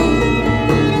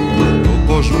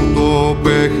 Το κόσμο το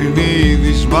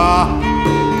παιχνίδισμα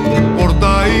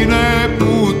πόρτα είναι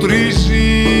που τρίζει.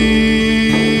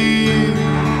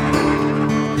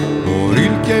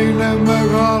 Και είναι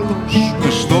μεγάλος με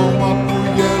στόμα που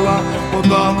γέλα,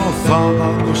 όταν ο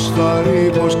θάνατος θα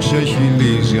ρει πως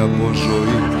ξεχυλίζει από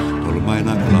ζωή. Τολμάει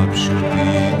να κλάψει ο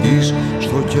ποιητής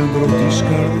στο κέντρο της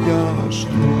καρδιάς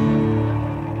του.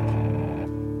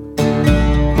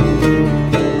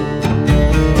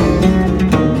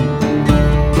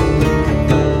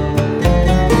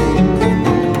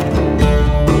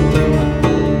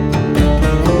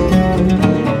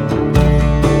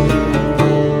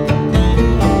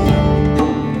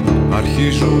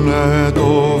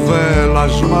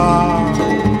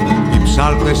 Οι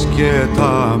ψάλτες και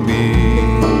τα μη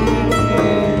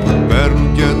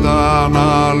παίρνουν και τα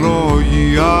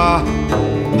αναλόγια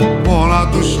μόνα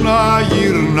τους να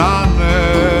γυρνάνε.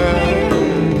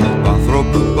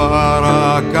 Ανθρώπου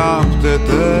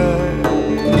παρακάμπτεται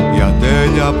για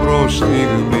τέλεια προς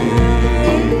στιγμή.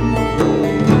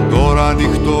 Τώρα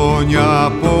νυχτώνει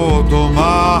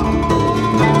απότομα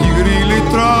κι οι γρύλοι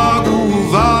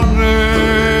τραγουδάνε.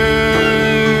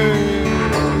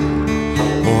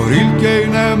 Και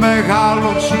είναι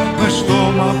μεγάλος με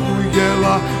στόμα που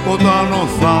γέλα, όταν ο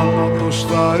θάνατος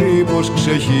θα ρει πως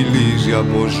ξεχυλίζει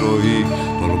από ζωή.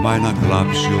 Τολμάει να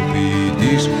κλάψει ο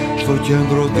ποιητής στο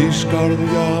κέντρο της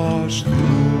καρδιάς του.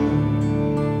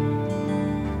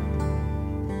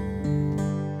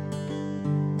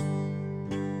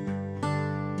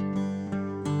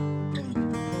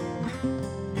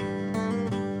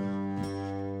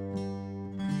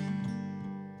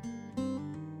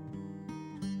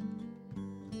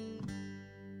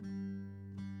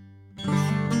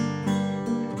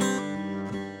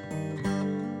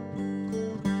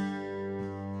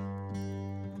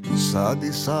 Σαν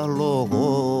τις αλογόμυγες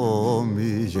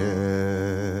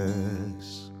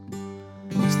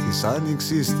στις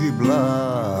άνοιξης στην πλάτη,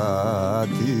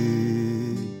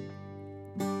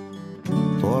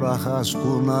 τώρα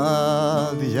χασκούν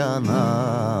αδιανά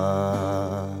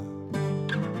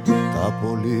τα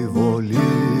πολυβολία.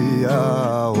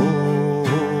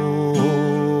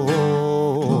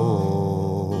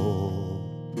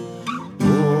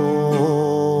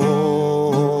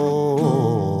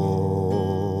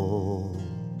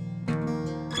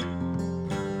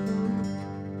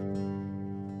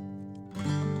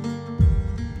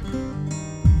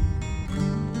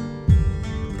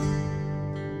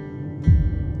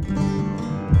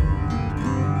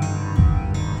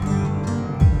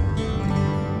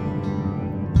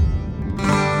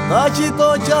 θα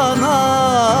κοιτώ κι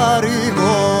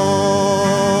ανάρριγο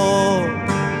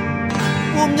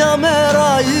που μια μέρα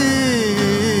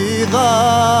είδα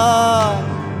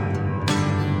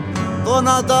τον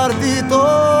Αντάρτη το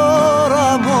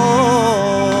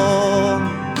ραμόν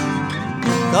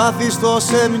κάθιστο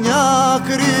σε μια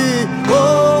άκρη.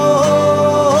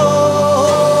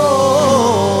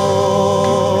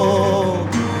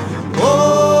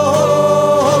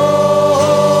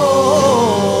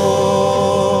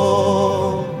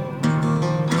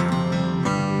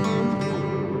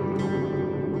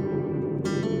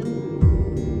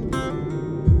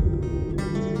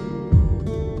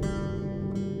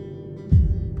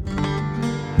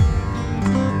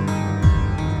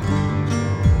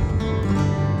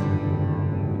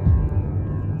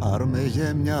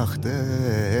 Άρμεγε μια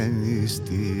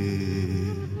χτένιστη,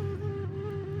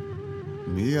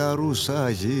 μια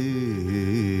ρουσαγίδα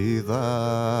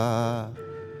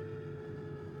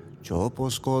κι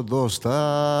όπως κοντοστάθηκα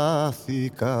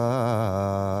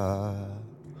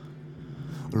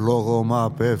λόγω μ'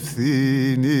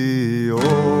 απευθύνει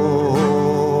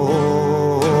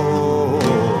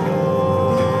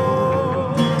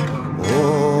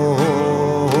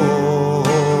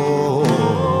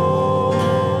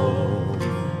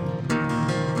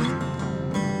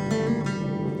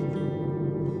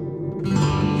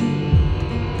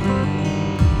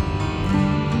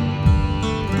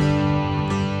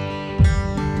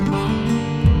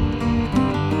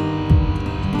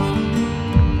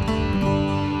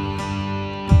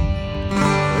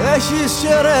έχεις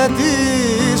χαιρετίσματα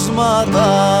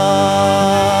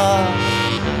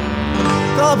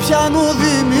κάποιανού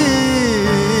Δημήτρη,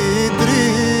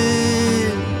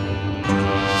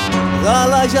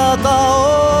 γάλα για τα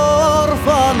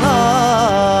όρφανα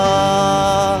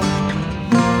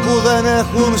που δεν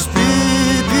έχουν σπίτι.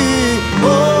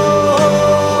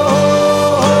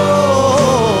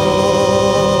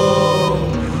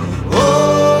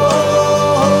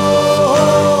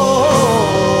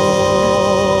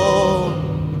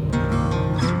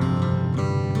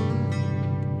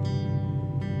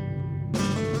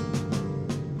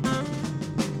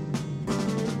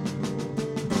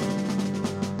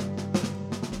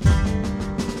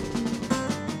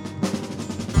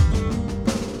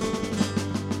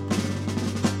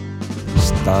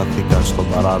 Στάθηκα στον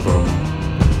παράδρομο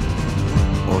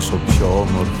όσο πιο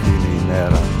όμορφη είναι η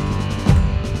μέρα,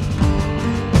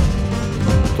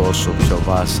 τόσο πιο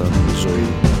βάσανη η ζωή.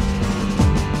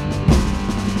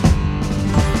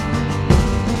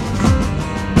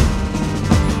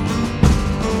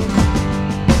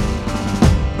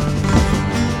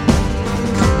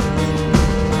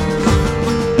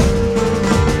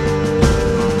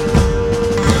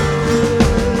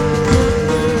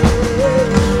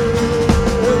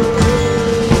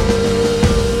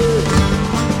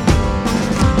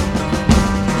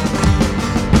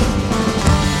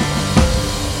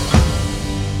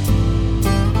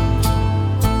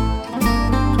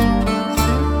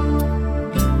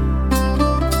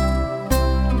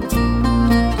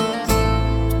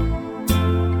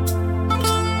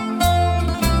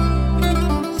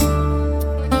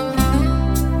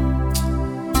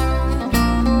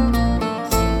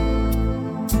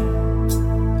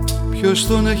 Ποιος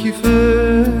τον έχει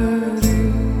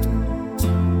φέρει,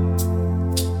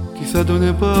 τι θα τον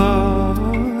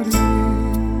επάρει,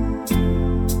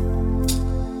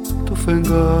 το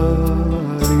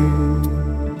φεγγάρι,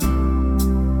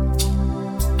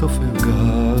 το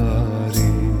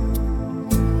φεγγάρι.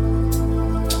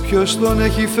 Ποιος τον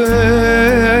έχει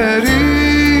φέρει,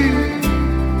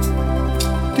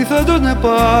 τι θα τον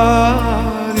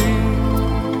επάρει,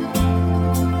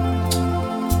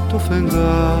 το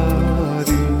φεγγάρι,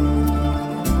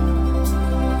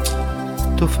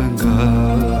 το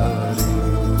φεγγάρι.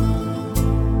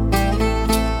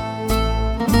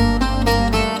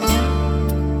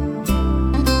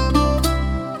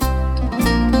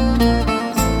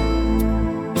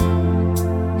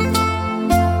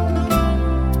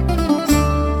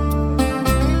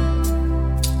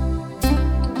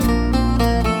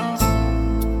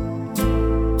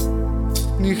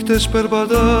 Νύχτες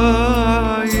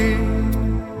περπατάει,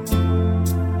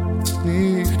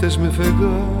 νύχτες με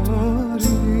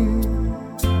φεγγάρι,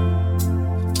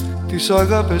 τις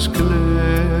αγάπες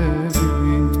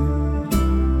κλέβει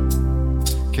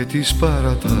και τις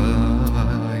παρατάει.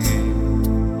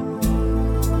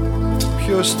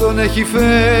 Ποιος τον έχει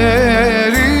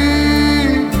φέρει,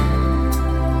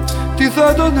 τι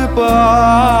θα τον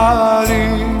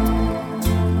επάρει,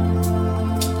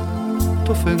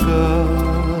 το φεγγάρι,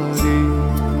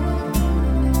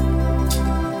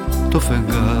 το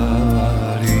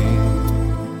φεγγάρι.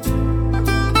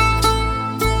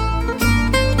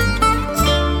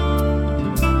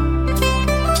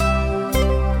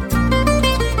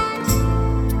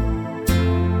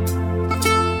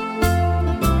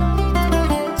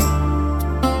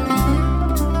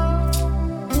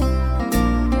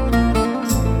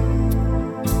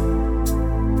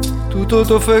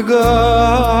 τούτο το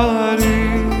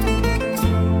φεγγάρι,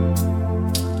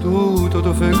 τούτο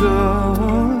το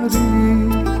φεγγάρι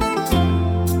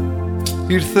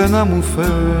ήρθε να μου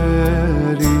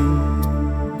φέρει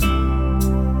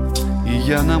ή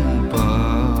για να μου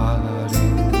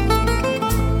πάρει.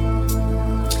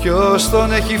 Ποιος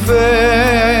τον έχει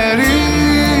φέρει,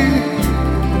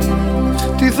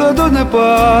 τι θα τον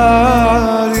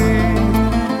πάρει,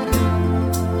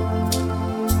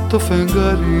 το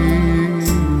φεγγάρι,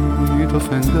 το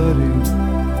φεγγάρι,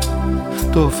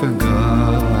 το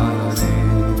φεγγάρι.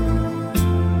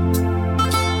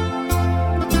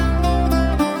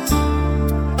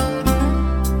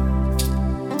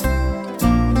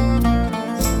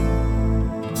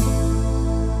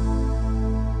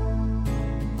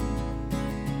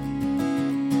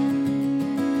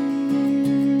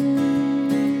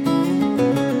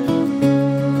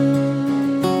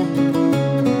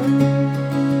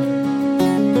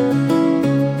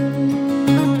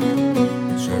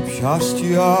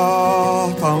 Σκιά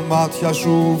τα μάτια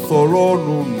σου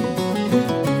θολώνουν,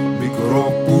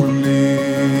 μικρό πουλί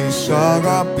σ'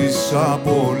 αγάπησα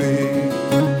πολύ.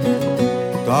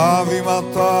 Τα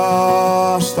βήματα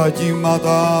στα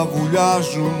κύματα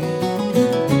βουλιάζουν,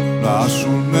 να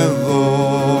σουν εδώ,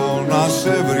 να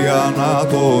σε βρει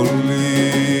Ανατολή.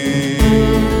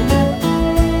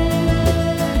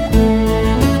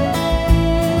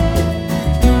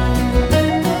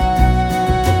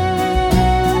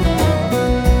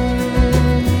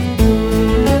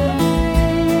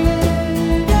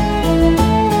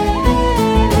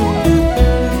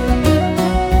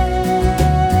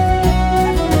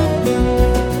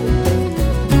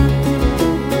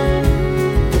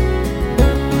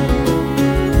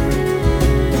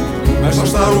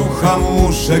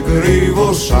 Σε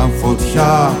κρύβω σαν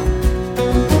φωτιά,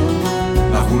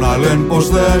 να έχουν να λένε πως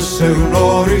δεν σε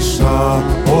γνώρισα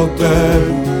ποτέ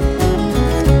μου.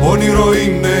 Όνειρο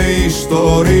είναι η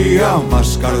ιστορία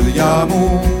μας, καρδιά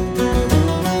μου.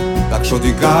 Τα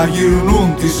ξωτικά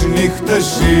γυρνούν τις νύχτες,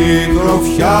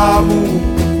 συντροφιά μου.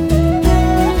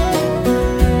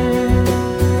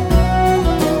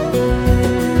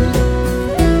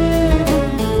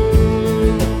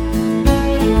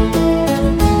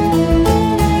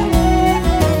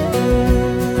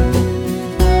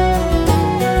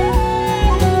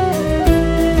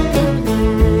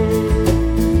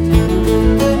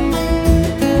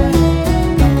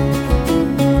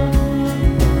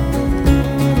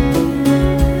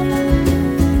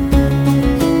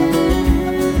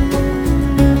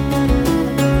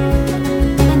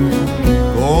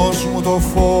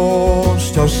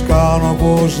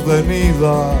 Πως δεν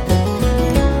είδα,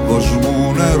 πως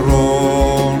μου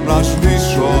νερό να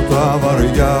σβήσω τα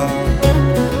βαριά.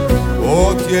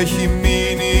 Ό,τι έχει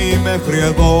μείνει μέχρι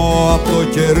εδώ από το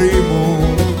κερί μου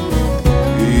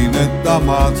είναι τα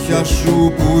μάτια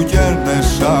σου που καίνε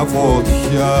σαν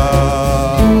φωτιά.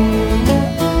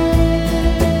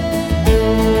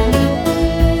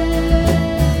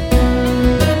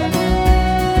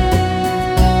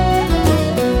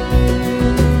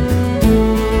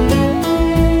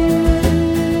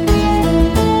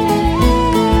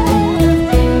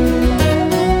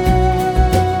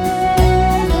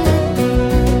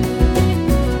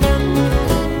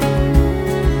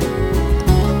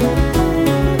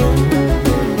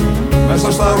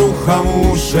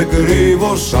 Μου σε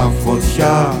κρύβω σαν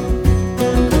φωτιά,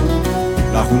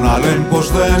 να έχουν να λένε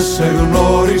πως δεν σε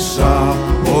γνώρισα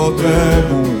ποτέ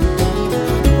μου.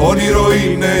 Όνειρο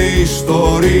είναι η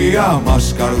ιστορία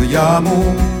μας, καρδιά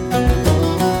μου.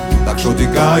 Τα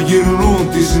ξωτικά γυρνούν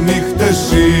τις νύχτες,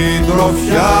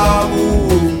 συντροφιά μου.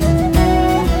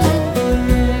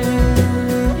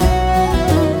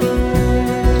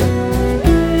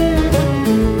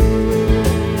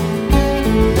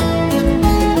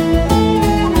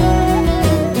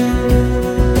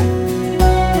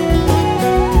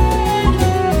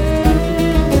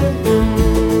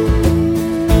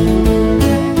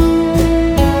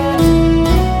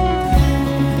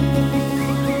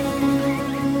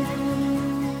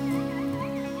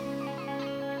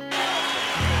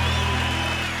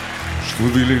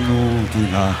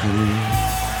 Την άκρη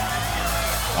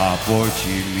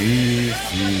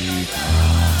αποκοιμήθηκα,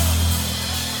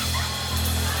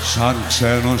 σαν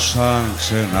ξένος, σαν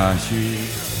ξενάχη,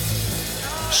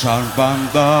 σαν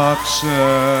πάντα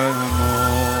ξένο.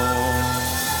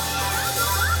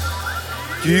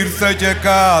 Κι ήρθε και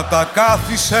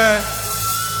κατακάθισε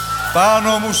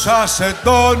πάνω μου σαν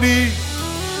σεντόνι,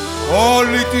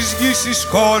 όλη της γης η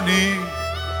σκόνη,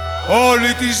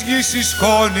 όλη της γης η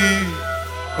σκόνη.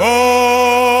 Oh,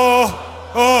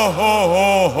 oh, oh,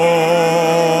 oh, oh.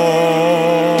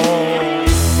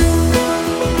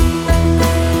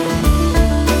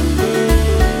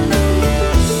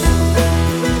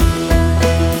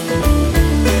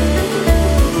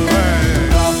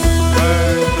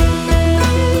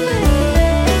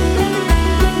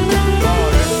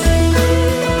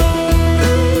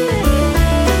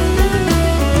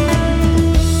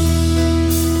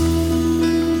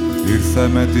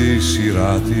 τη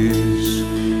σειρά της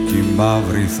κι η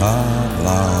μαύρη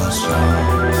θάλασσα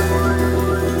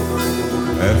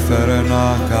έφερε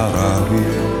ένα καράβι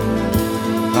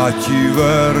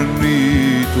ακυβερνήτο.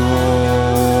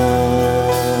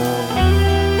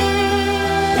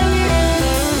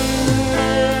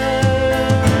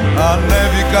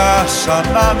 Ανέβηκα σαν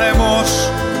άνεμος,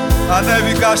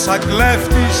 ανέβηκα σαν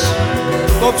κλέφτης.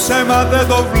 Το ψέμα δεν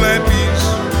το βλέπεις,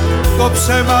 το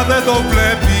ψέμα δεν το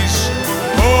βλέπεις.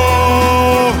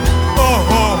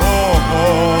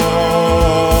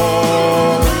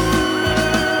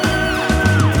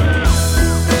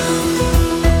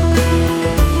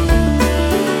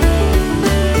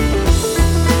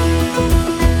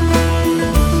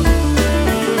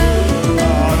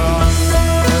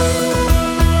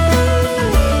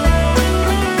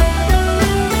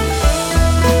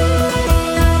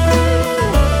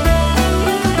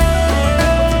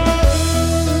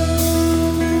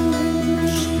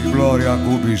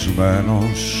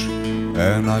 Ακουμπισμένος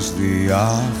ένας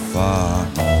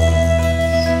διάφανος,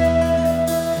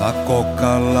 τα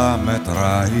κόκαλα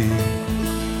μετράει,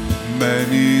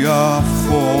 μένει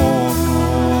αφώνος.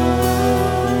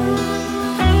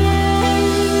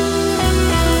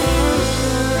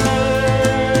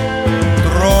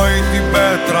 Τρώει την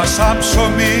πέτρα σαν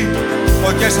ψωμί,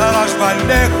 ο Κέσαρας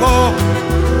Βαλέχο,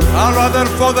 άλλο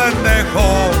αδερφό δεν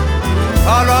έχω,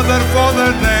 άλλο αδερφό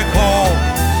δεν έχω.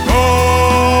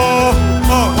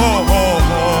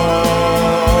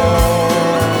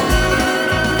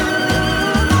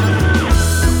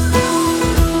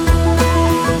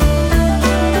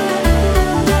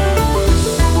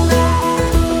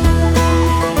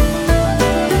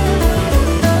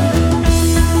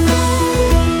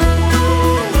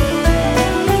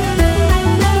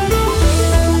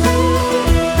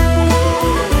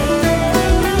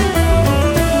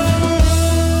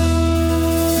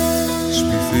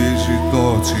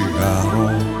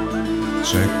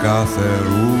 Σε κάθε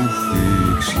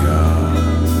ρουφιξιά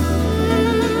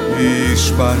η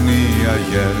Ισπανία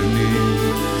γέρνει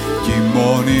κι η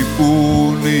μόνη που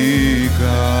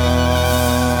νικά.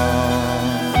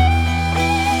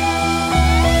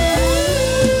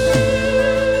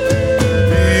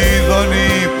 Η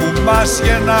δονή που μας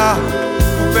γεννά,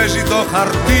 που παίζει το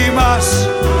χαρτί μας,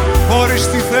 χωρίς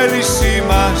τη θέλησή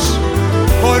μας,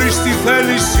 χωρίς τη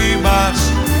θέλησή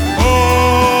μας.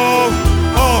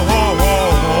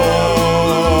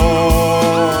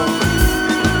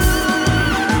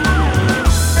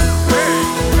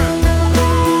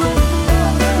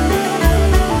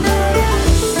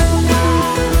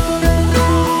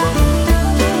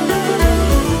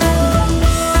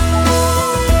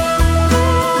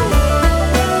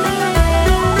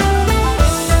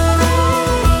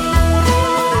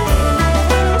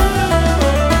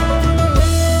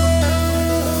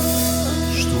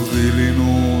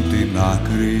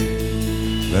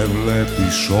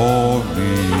 Βλέπεις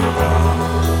όνειρα,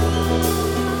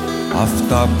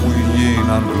 αυτά που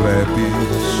γίναν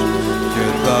βλέπεις και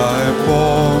τα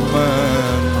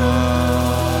επόμενα.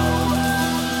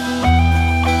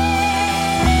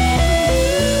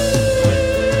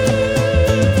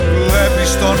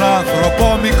 Βλέπεις τον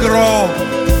άνθρωπο μικρό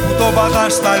που τον πατά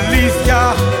στα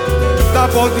αλήθεια, τα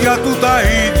πόδια του τα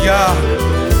ίδια,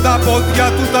 τα πόδια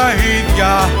του τα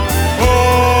ίδια.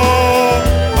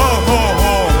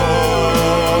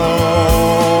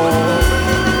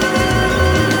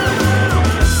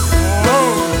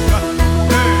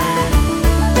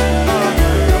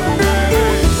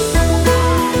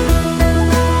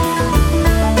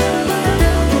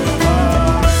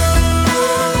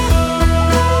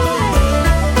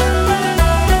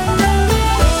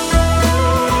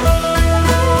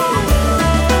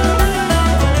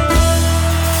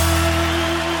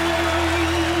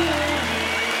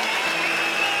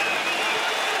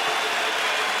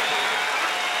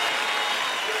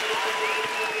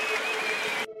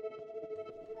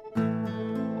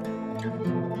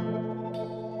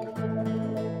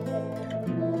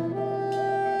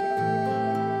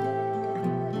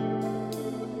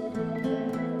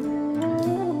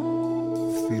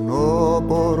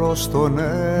 Στον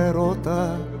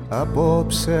έρωτα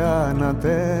απόψε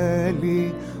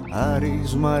ανατέλει,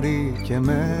 Άρης, Μαρή και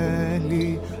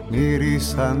μέλι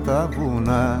μύρισαν τα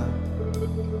βουνά.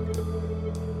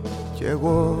 Κι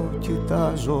εγώ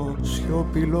κοιτάζω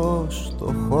σιωπηλός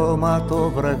το χώμα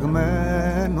το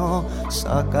βρεγμένο,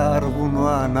 σαν κάρβουνο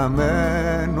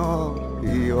αναμένο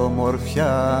η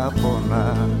ομορφιά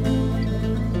πονά.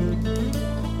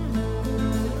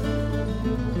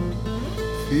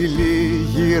 Φίλοι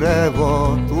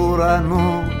γυρεύω του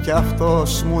ουρανού κι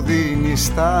αυτός μου δίνει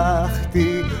στάχτη,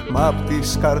 Μ' απ'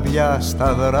 της καρδιάς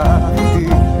τα δράφτη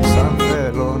σαν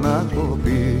θέλω να το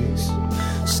πεις.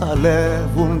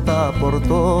 Σαλεύουν τα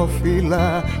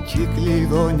πορτόφυλλα κι η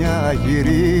κλειδονιά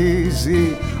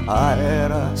γυρίζει.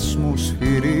 Αέρας μου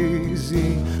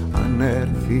σφυρίζει, αν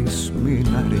έρθεις μην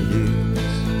αργείς.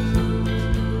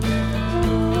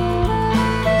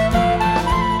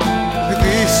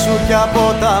 Γδίσου κι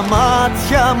από τα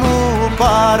μάτια μου,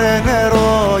 πάρε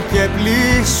νερό και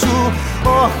πλήσου.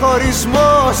 Ο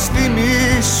χωρισμός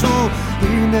θυμήσου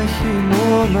είναι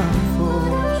χειμώνα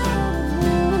φως.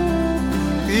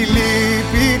 Τη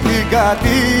λύπη την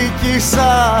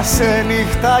κατοίκησα σε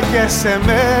νύχτα και σε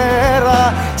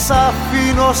μέρα. Σ'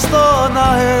 αφήνω στον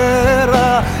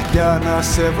αέρα για να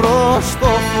σε βρω στο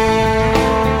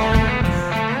φως.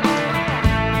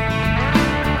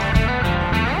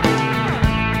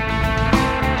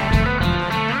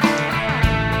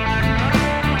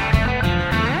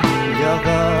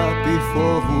 Αγάπη,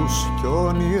 φόβους κι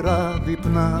όνειρα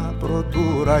δείπνα προτού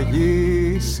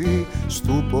ραγίσει.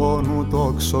 Στου πόνου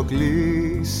το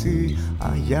ξοκλήσει,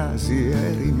 αγιάζει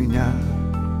ερημιά.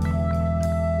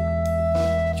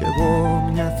 Κι εγώ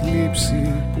μια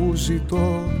θλίψη που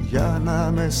ζητώ για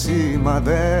να με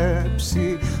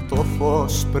σημαδέψει. Το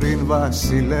φως πριν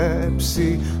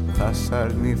βασιλέψει θα σ'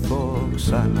 αρνηθώ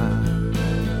ξανά.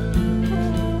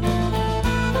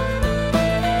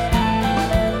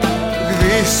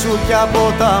 Γδίσου κι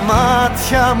από τα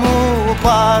μάτια μου,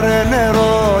 πάρε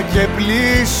νερό και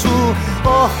πλήσου.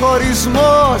 Ο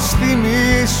χωρισμός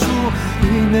θυμήσου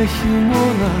είναι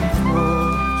χειμώνα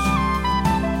φως.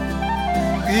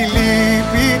 Τη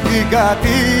λύπη την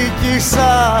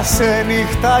κατοίκησα σε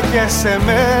νύχτα και σε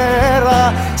μέρα.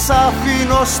 Σ'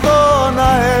 αφήνω στον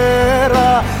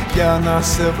αέρα για να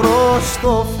σε βρω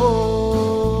στο φως.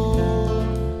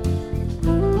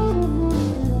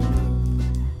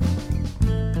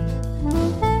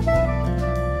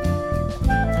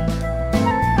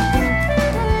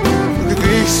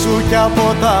 Γδίσου κι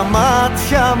από τα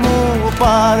μάτια μου,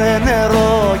 πάρε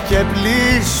νερό και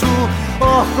πλήσου.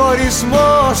 Ο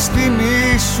χωρισμός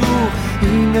θυμήσου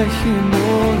είναι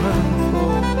χειμώνα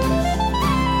φως.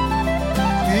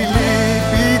 Τη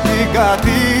λύπη την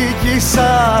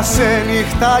κατοίκησα σε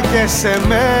νύχτα και σε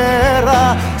μέρα.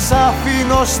 Σ'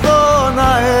 αφήνω στον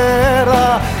αέρα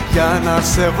για να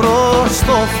σε βρω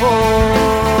στο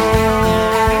φως.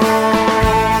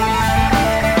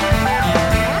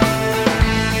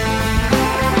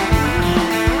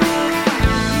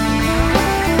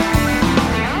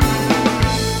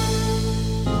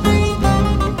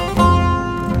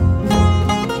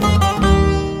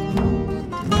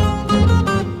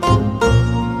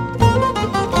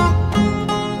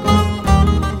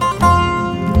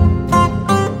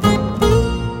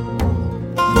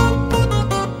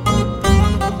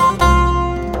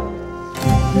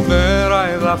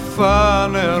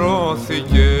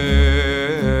 Φανερώθηκε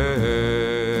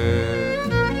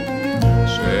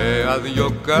σε άδειο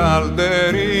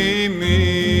καλντερίμι.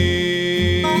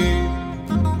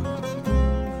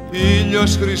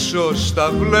 Ήλιος χρυσός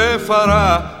στα βλέφαρα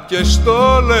και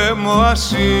στο λαιμό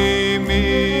ασήμι.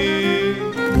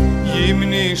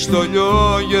 Γύμνη στο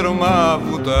λιόγερμα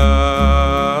βουτάει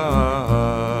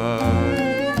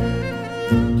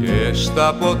και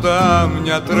στα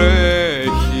ποτάμια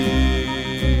τρέχει.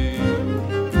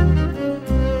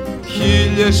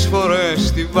 Χίλιες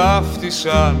φορές τη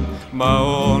βάφτισαν, μα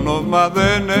όνομα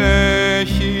δεν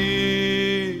έχει.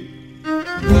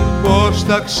 Πώς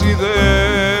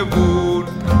ταξιδεύουν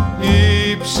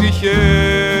οι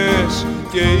ψυχές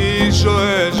και οι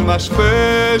ζωές μας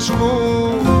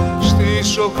παίζουν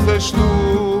στις οχθές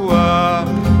του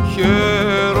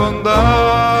αχαίροντα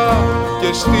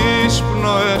και στις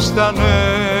πνοές τα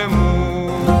νέμου.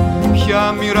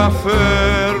 Ποια μοίρα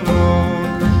φέρνουν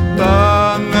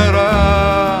τα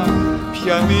νερά,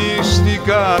 ποια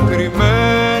μυστικά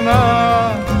κρυμμένα,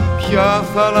 ποια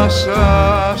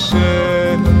θάλασσα σε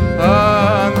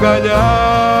αγκαλιά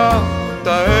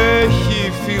τα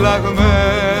έχει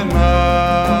φυλαγμένα.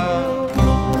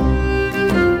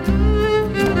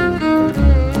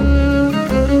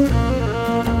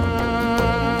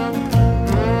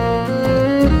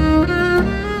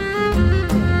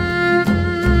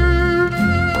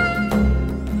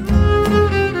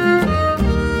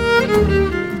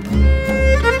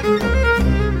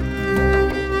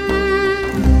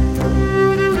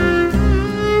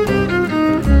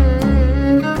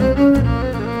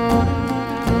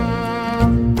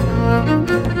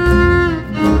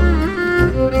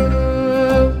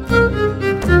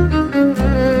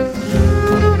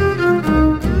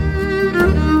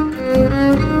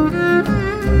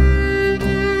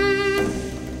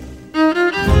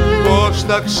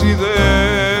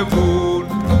 ταξιδεύουν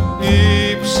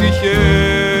οι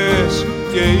ψυχές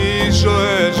και οι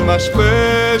ζωές μας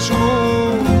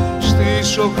παίζουν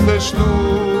στις οχθές του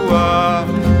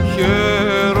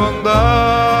αχαίροντα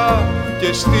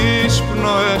και στις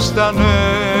πνοές τα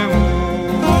νέμου.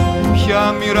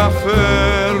 Ποια μοίρα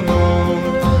φέρνουν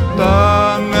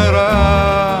τα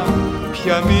νερά,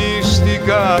 ποια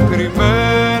μυστικά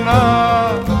κρυμμένα,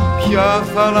 ποια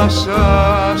θάλασσα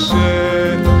σε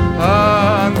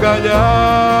αγκαλιά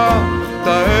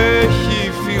τα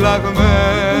έχει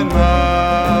φυλαγμένα.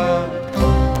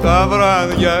 Τα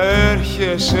βράδια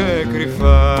έρχεσαι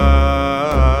κρυφά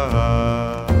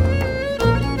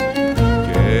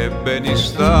και μπαίνεις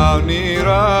στα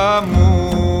όνειρά μου.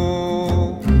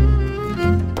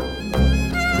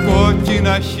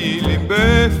 Κόκκινα χείλη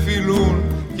με φιλούν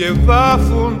και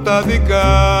βάφουν τα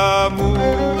δικά μου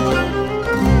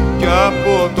κι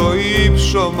από το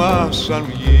ύψωμα σαν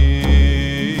βγει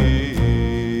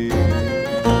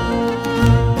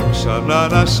ξανά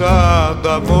να σ'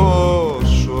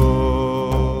 ανταμώσω.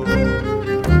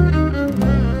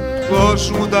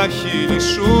 Δώσ' μου τα χείλη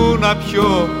σου να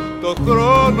πιω, το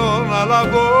χρόνο να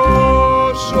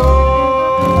λαγώσω.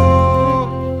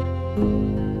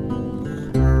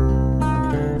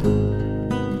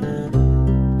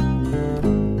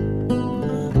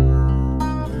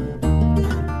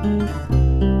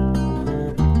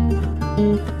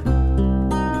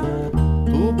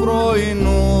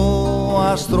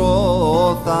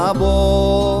 Άστρο θα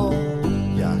μπω,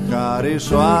 για χάρη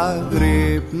σου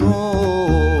αγρυπνούμε,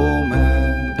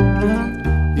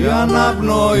 η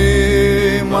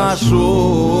αναπνοή μας σου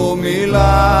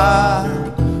μιλά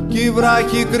κι οι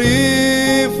βράχοι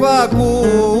κρύφα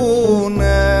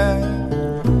ακούνε,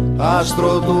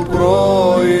 άστρο του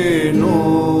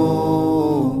πρωινού.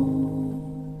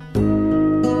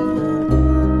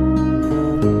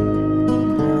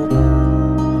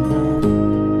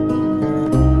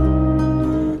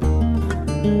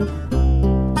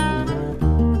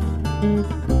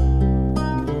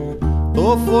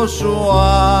 Το φως σου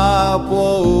από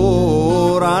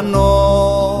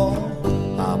ουρανό,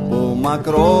 από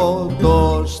μακρό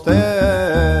το στέλνεις,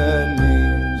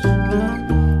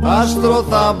 άστρο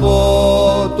θα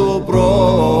μπω του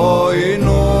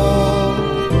πρωινού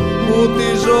που τη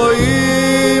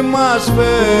ζωή μας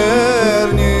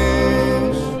φέρνεις,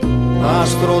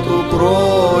 άστρο του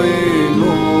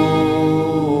πρωινού.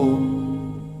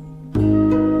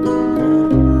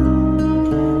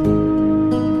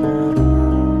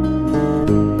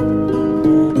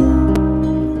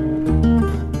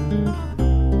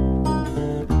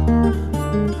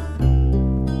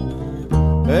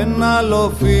 Ένα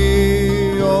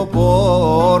λοφείο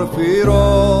πορφυρό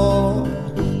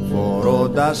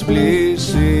φορώντας πλησιάζεις,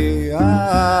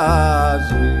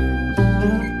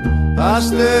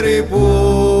 αστέρι που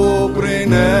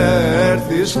πριν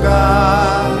έρθεις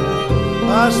καν,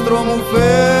 άστρο μου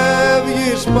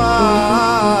φεύγεις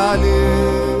πάλι,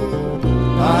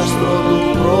 άστρο του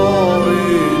πρωινού.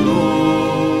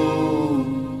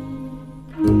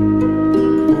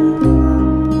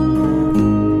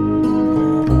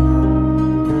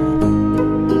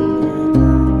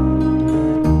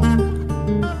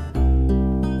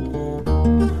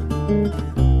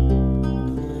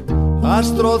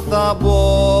 Άστρο θα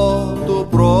μπω του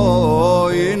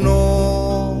πρωινού,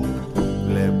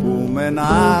 βλέπουμε να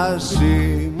σημώνεις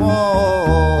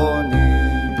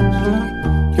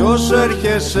κι ως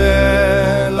έρχεσαι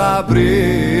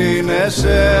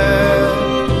λαμπρίνεσαι,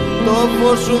 το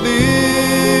φως σου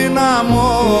δυναμώνεις,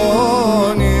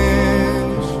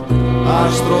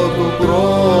 άστρο του πρωινού.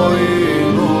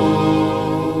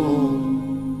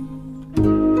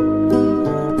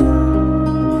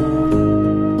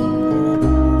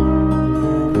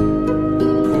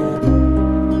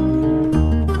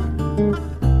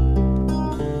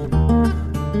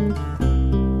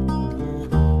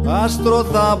 Άστρο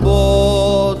θα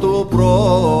μπω του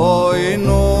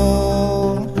πρωινού,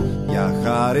 για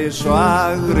χάρη σου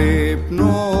αγρυπνούμε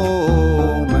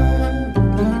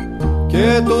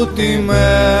και τούτη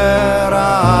μέρα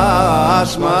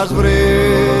ας μας βρει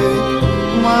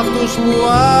μ' αυτούς που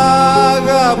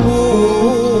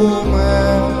αγαπούμε,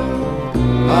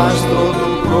 άστρο του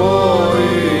πρωινού.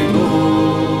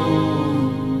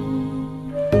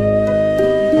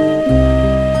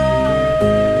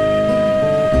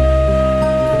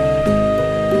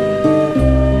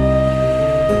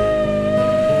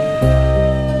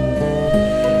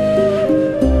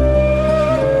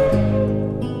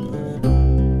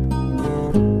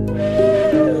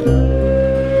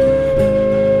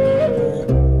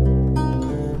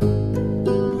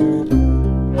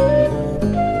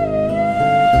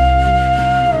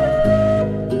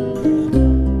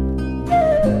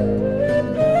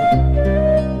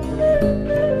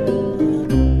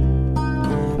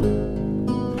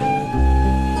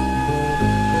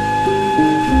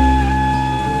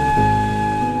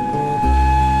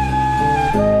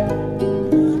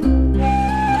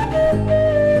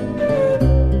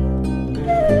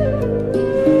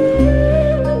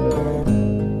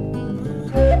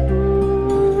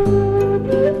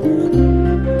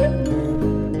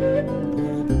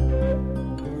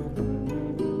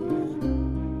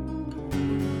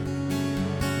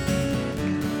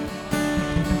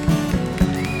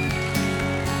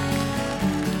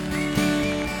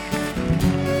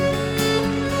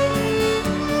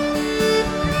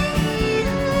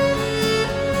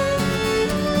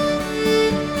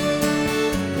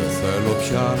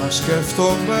 σαν να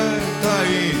σκέφτομαι τα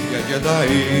ίδια και τα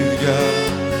ίδια,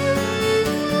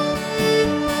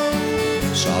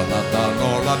 σαν να ήταν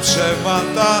όλα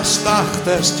ψέματα,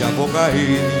 στάχτες κι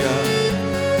αποκαΐδια.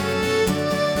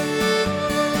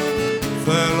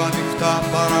 Θέλω ανοιχτά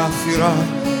παράθυρα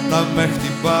να με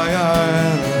χτυπάει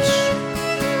αέρας,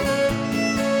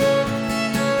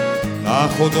 να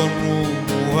έχω τον νου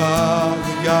μου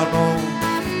αδιανό,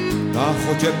 να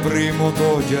έχω και πρίμο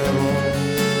το καιρό.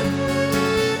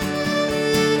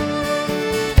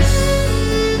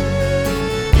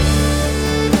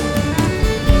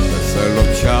 Δεν θέλω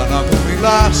πια να μου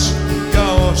μιλάς για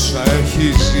όσα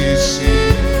έχεις ζήσει,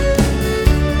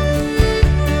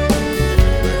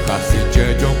 δεν χάθηκε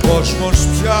κι ο κόσμος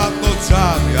πια το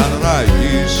τζάμι αν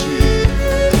ραγίσει.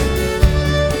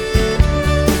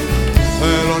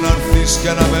 Θέλω να έρθεις και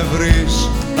να με βρεις,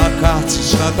 να κάτσεις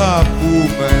να τα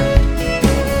πούμε,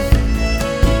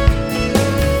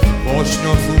 πώς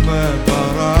νιώθουμε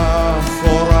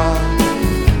παράφορα,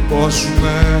 πώς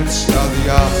ζούμε έτσι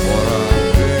αδιάφορα.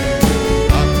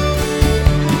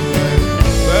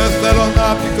 Δεν θέλω να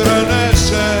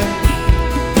πικραίνεσαι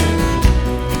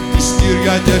τις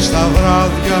Κυριακές στα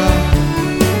βράδια,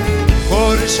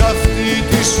 χωρίς αυτή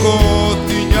τη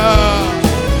σκοτεινιά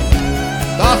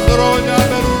τα χρόνια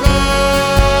μένουν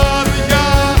άδεια.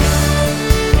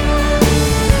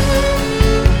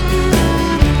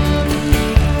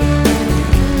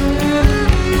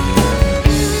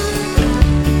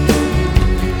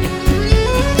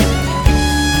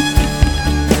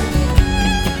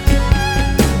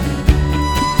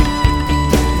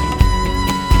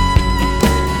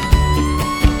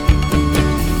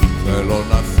 Θέλω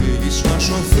να φύγεις, να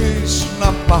σωθείς, να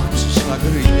πάψεις να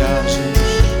γκρινιάζεις,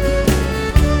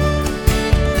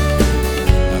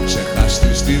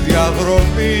 στη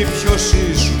διαδρομή ποιος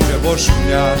ήσουν και πως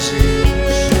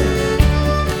μοιάζεις.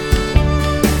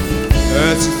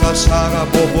 Έτσι θα σ'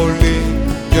 αγαπώ πολύ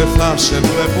και θα σε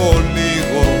βλέπω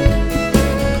λίγο,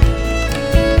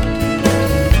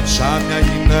 σαν μια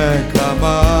γυναίκα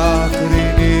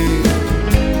μακρινή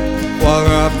που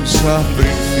αγάπησα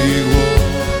πριν φύγω.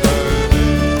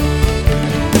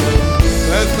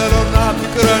 Δεν θέλω να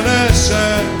πικραίνεσαι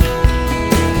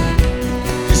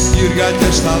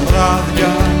Κυριακές στα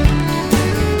βράδια,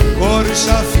 χωρίς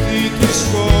αυτή τη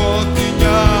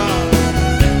σκοτεινιά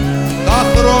τα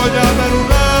χρόνια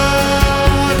μένουν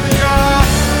άδεια.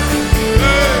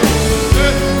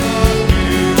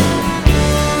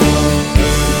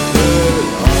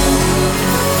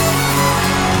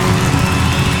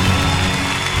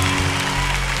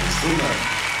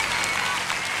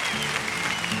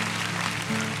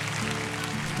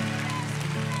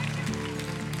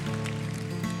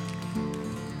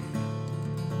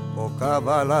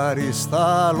 Καβαλάρης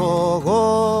στα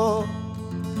λόγο,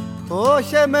 το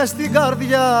είχε μες στην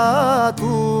καρδιά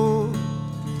του,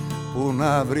 που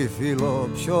να βρει φίλο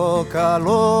πιο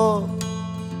καλό,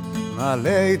 να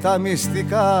λέει τα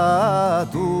μυστικά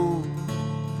του.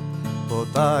 Το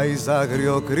τάιζα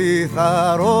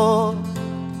αγριοκρίθαρο,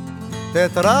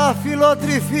 τετράφυλλο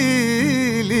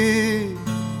τριφύλι,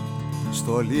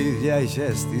 στολίδια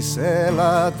είχε στη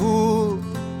σέλα του,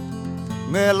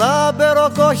 με λάμπερο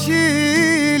το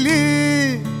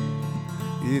χείλι.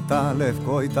 Ήταν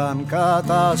λευκό, ήταν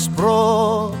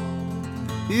κατασπρό,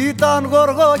 ήταν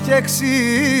γοργό και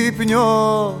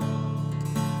ξύπνιο,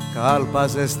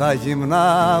 κάλπαζε στα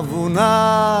γυμνά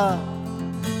βουνά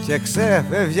και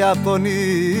ξέφευγε απ' τον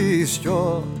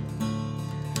ίσιο.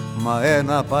 Μα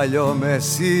ένα παλιό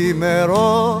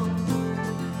μεσήμερο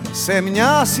σε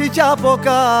μοιάσει κι από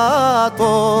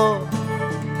κάτω,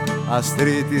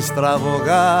 αστρίτη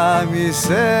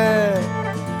στραβογάμισε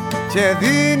και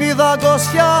δίνει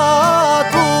δαγκωσιά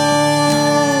του.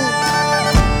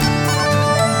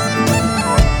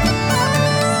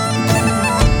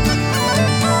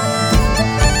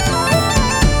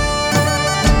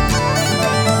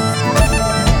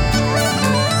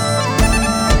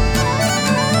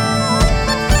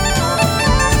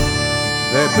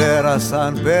 Δεν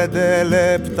πέρασαν 5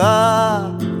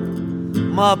 λεπτά,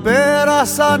 μα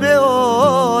πέρασαν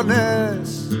αιώνες,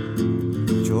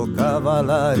 κι ο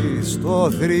καβαλάρης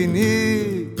στο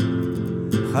θρηνί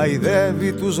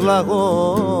χαϊδεύει τους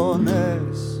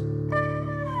λαγώνες.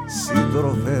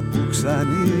 Σύντροφε που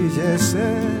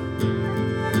ξανήγεσαι,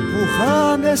 που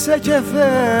χάνεσαι και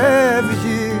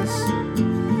φεύγεις,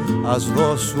 ας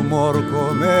δώσουμε όρκο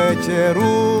με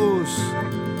καιρούς,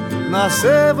 να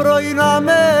σε βρω ή να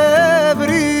με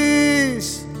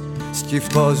βρεις.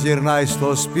 Σκυφτός γυρνάει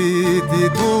στο σπίτι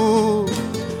του,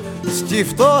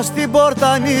 σκυφτός την πόρτα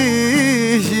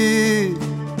ανοίγει,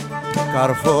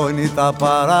 καρφώνει τα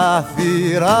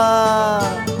παράθυρα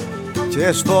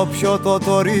και στο πιωτό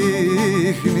το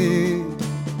ρίχνει,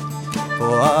 το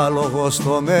άλογο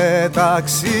στο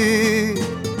μεταξύ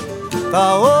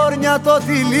τα όρνια το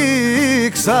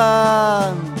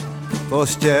τυλίξαν, το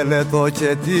σκέλετο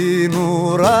και την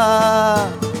ουρά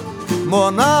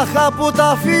μονάχα που τα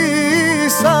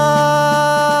αφήσαν.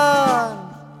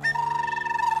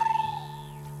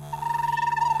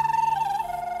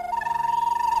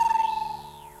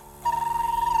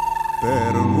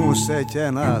 Περνούσε κι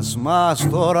ένας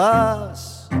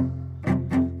μάστορας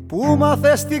που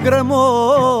μάθε στην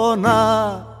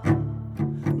Κρεμόνα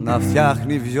να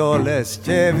φτιάχνει βιόλες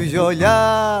και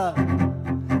βιολιά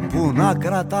που να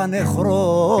κρατάνε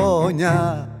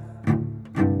χρόνια.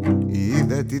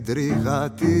 Είδε την τρίχα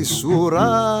της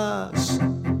ουράς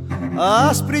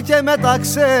άσπρη και με τα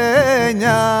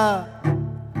ξένια,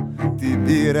 την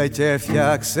πήρε και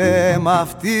έφτιαξε μ'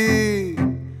 αυτή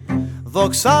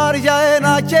δοξάρια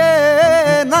ένα και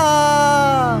ένα.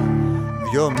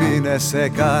 2 μήνες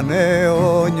έκανε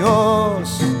ο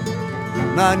νιός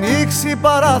να ανοίξει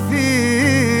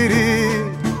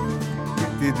παραθύρι,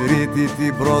 την Τρίτη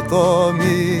την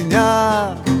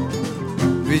πρωτομηνιά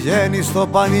βγαίνει στο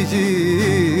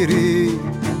πανηγύρι.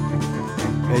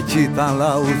 Εκεί ήταν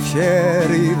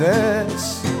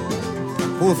λαουτιέριδες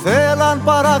που θέλαν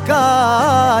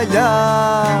παρακάλια,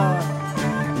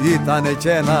 ήτανε κι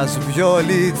ένας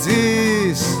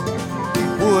βιολιτζής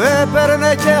που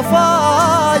έπαιρνε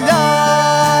κεφάλια.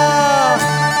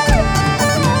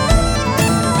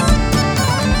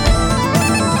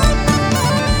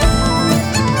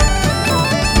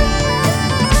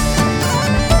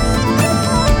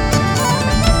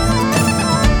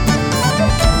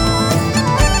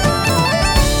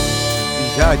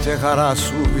 Γεια και χαρά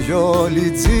σου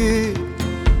βιολιτζή,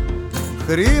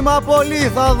 χρήμα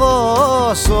πολύ θα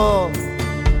δώσω,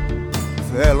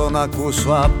 θέλω να ακούσω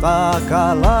απ' τα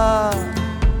καλά,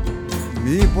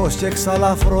 μήπως και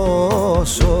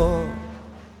ξαλαφρώσω.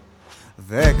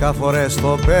 10 φορές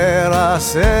το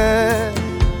πέρασε,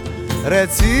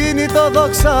 ρετσίνι το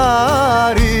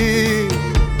δοξάρι,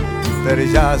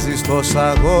 ταιριάζει στο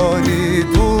σαγόνι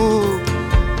του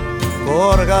το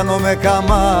όργανο με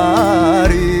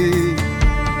καμάρι,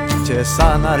 και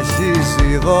σαν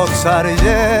αρχίζει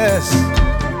δοξαριές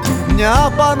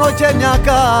μια πάνω και μια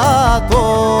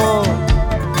κάτω,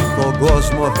 τον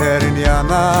κόσμο φέρνει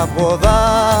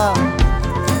ανάποδα,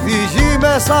 τη γη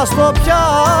μέσα στο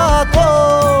πιάτο.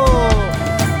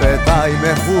 Πετάει με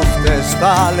φούφτες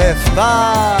τα λεφτά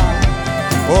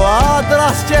ο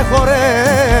άντρας και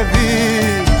χορεύει,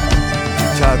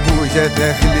 κι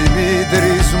ακούγεται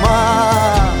χλιμίτρισμα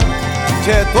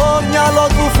και το μυαλό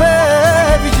του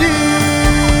φεύγει.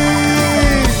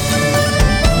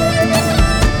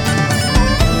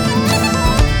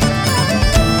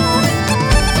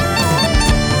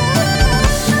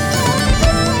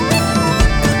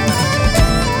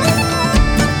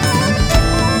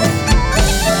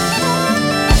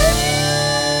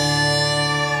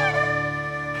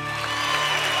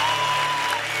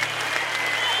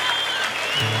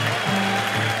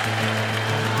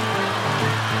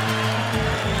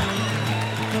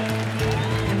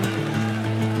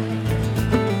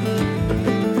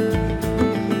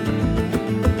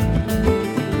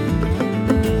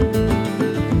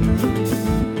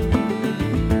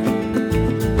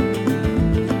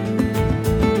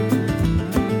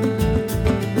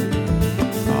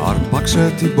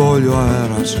 Άρπαξε την πόλη ο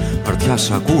αέρας, χαρτιά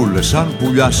σακούλες σαν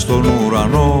πουλιά στον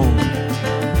ουρανό.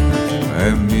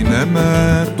 Έμεινε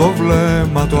με το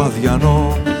βλέμμα το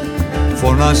αδιανό,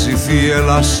 φωνάζει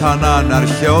θύελλα σαν να είναι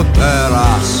αρχαίο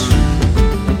τέρας.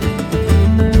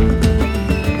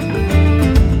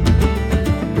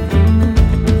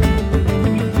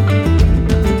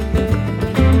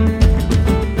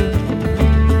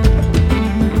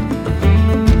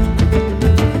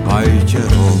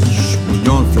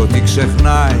 Ότι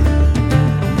ξεχνάει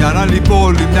μια άλλη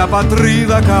πόλη, μια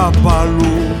πατρίδα κάπου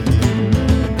αλλού.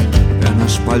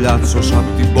 Ένας παλιάτσος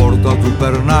απ' την πόρτα του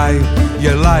περνάει,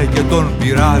 γελάει και τον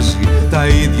πειράζει, τα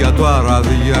ίδια το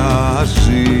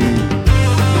αραδιάζει.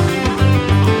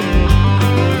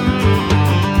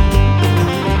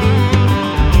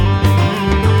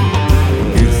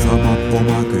 Ήρθαμε από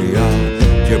μακριά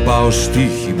και πάω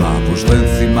στοίχημα, πως δεν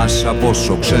θυμάσαι από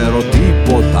όσο ξέρω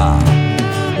τίποτα.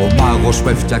 Ο μάγος που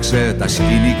έφτιαξε τα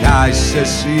σκηνικά είσαι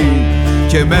εσύ,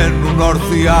 και μένουν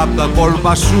όρθιοι απ' τα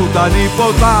κόλπα σου τα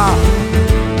νύποτα.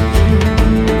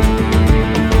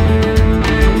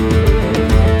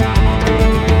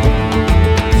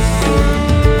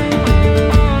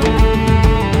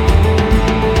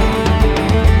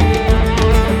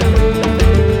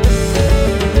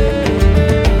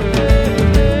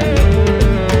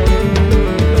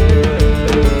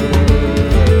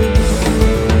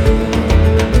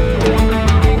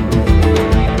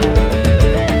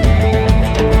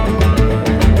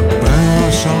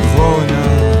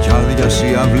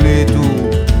 η αυλή του.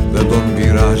 Δεν τον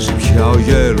πειράζει πια ο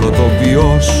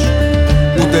γελοτοποιός,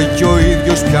 ούτε κι ο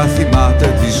ίδιος πια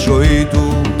θυμάται τη ζωή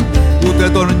του, ούτε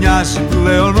τον νοιάζει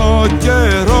πλέον ο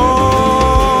καιρός.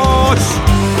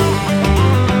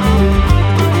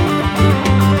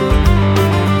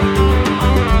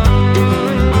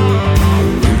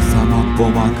 Ήρθαν από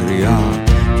μακριά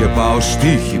και πάω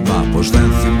στοίχημα, πως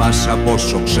δεν θυμάσαι από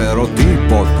όσο ξέρω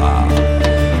τίποτα.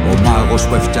 Ο μάγος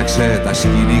που έφτιαξε τα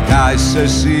σκηνικά είσαι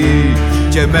εσύ,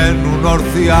 και μένουν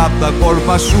όρθια απ' τα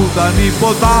κόλπα σου τα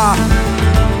νύποτα.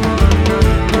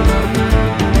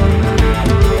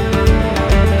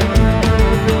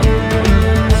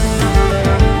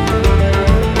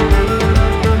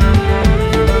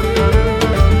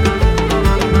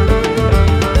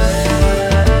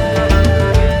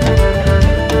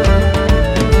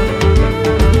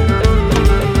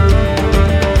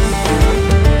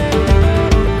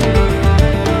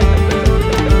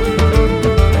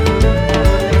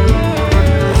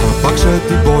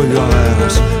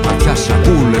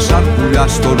 Σαν πουλιά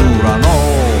στον ουρανό.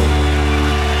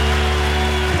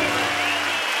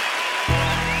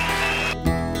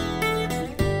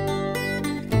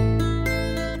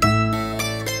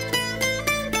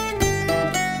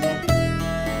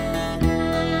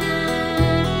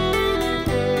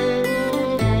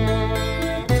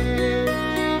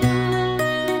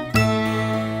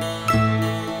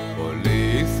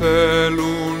 Πολλοί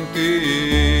θέλουν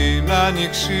την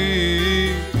άνοιξη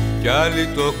κι άλλοι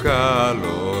το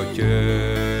καλοκαίρι,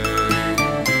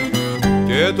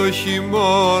 και το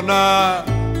χειμώνα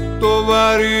το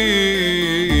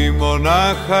βαρύ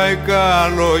μονάχα η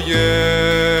καλογέρι.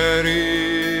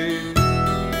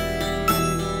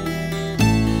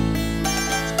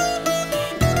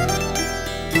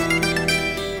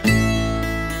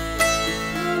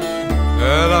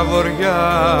 Έλα βοριά,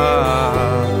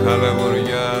 καλέ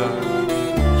βοριά,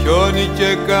 χιόνι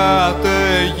και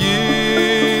καταιγίδα,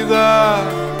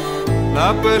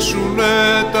 να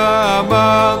πέσουνε τα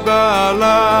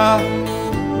μάνταλα,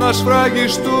 να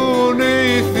σφραγιστούν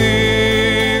οι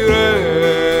θύρες,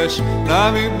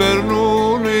 να μην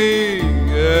περνούν οι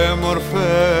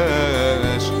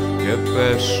έμορφες και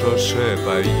πέσω σε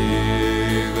παγίδες.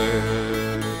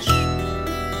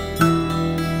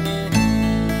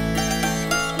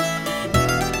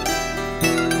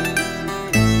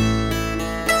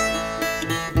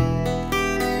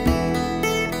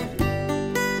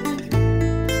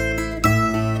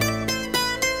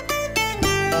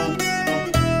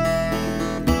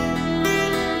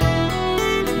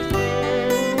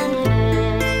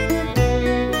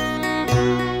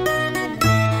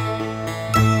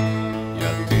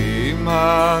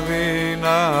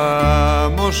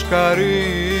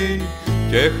 Χαρί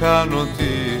και χάνω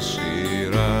τη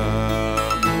σειρά,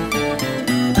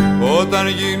 όταν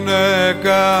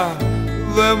γυναίκα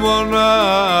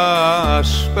δαιμονάς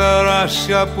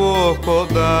περάσει από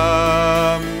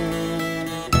κοντά μου.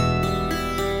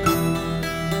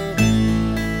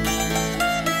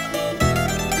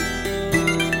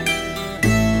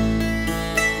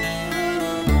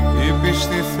 Η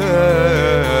πίστη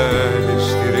θέλει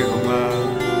στήριγμα,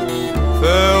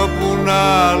 Θεό που να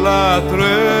λατρεύει,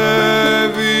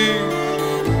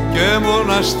 και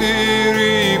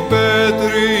μοναστήρι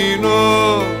πέτρινο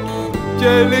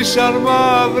και λύσαν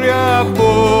μαύρη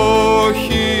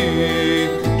απόχη,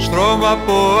 στρώμα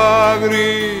από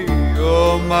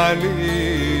άγριο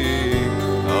μαλλί,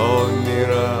 τα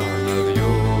όνειρα να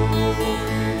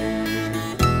διώχνει.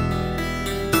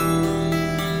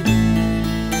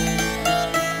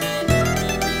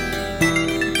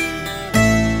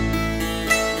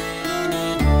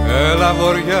 Έλα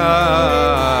βοριά,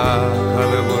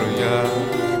 καλέ βοριά,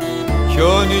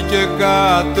 χιόνι και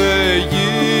καταιγίδα,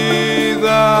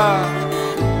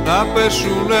 να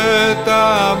πέσουνε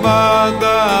τα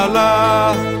μάνταλα,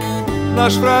 να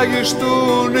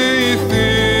σφραγιστούν οι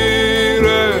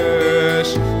θύρες,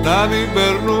 να μην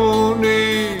περνούν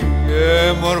οι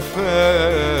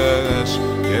έμορφες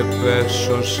και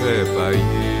πέσω σε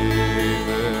παγίδες.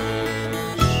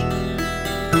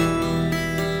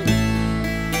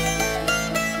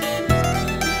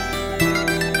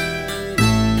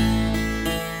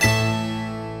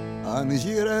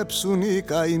 Γυρέψουν οι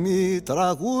καημοί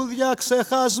τραγούδια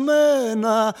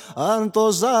ξεχασμένα, αν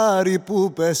το ζάρι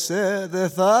που πέσε δεν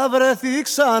θα βρεθεί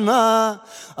ξανά,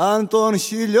 αν των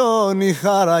χιλιών οι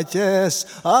χαρακές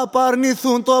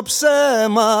απαρνηθούν το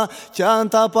ψέμα, κι αν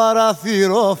τα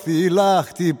παραθυρόφυλλα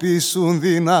χτυπήσουν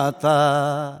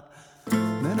δυνατά.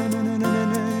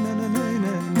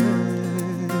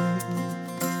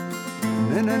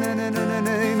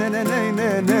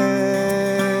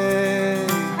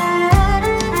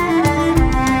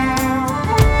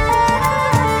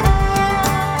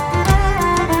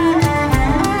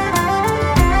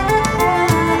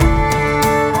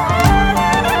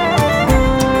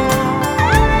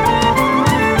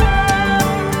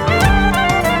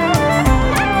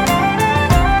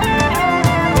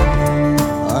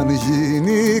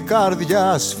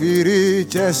 καρδιά σφυρί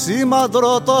και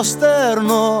σήμαντρο το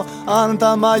στέρνο, αν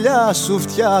τα μαλλιά σου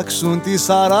φτιάξουν τη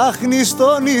σαράχνη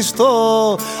στον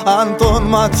ιστό, αν των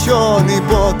ματιών οι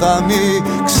ποταμοί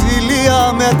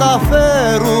ξυλία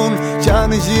μεταφέρουν, κι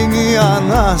αν γίνει η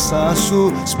ανάσα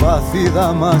σου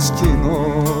σπαθίδα μας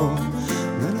κοινό.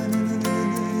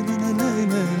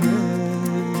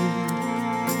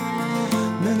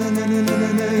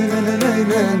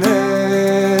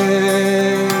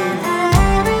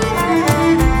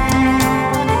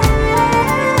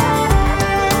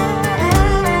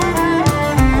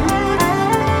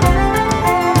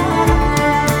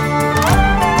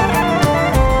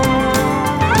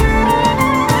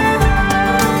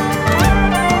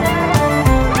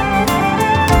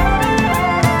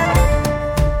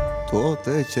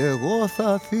 Κι εγώ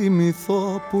θα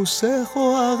θυμηθώ που σ' έχω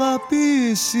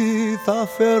αγαπήσει, θα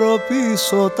φέρω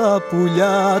πίσω τα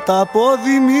πουλιά τα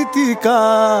αποδημητικά,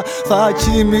 θα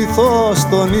κοιμηθώ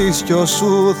στον ίσιο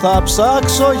σου, θα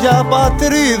ψάξω για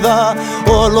πατρίδα,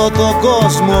 όλο τον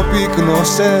κόσμο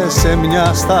πύκνωσε σε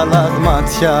μια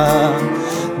σταλαγματιά.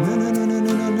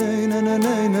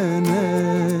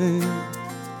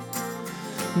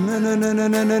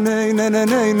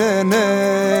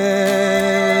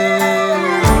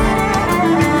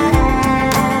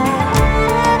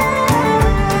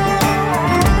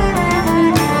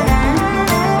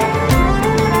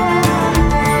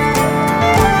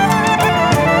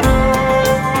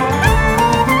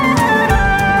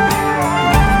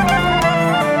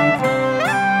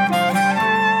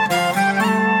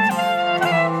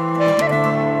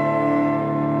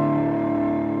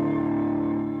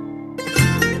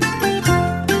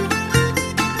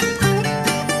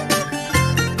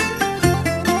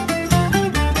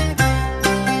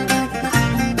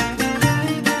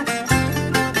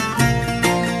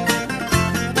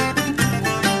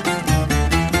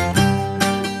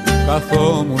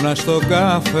 Καθόμουνα στο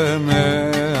καφενέ,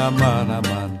 αμάν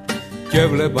αμάν, και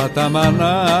βλέπα τα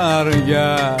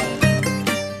μανάρια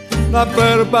να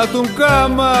περπατούν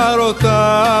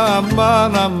καμαρωτά,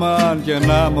 αμάν αμάν, και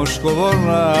να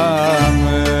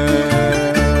μοσκοβολάνε.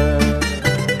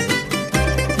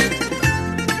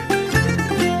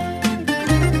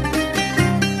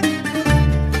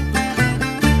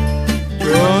 Κι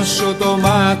όσο το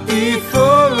μάτι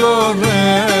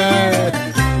θολώνε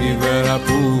η βέρα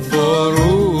που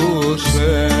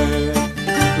φορούσε,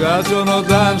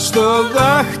 γαζώνονταν στο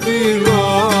δάχτυλο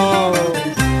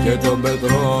και τον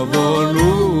πετροβολούσε.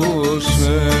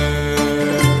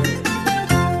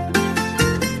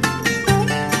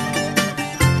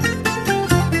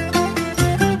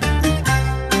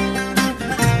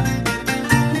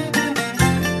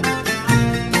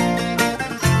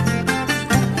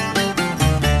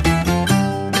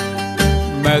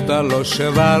 Μέταλλο σε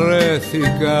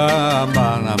βαρέθηκα,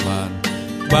 αμάν αμάν,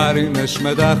 μπάρινες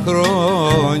με τα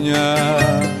χρόνια,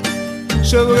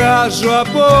 σε βγάζω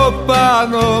από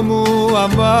πάνω μου,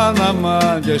 αμάν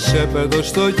αμάν, και σε πέτω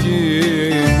στο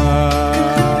κύμα.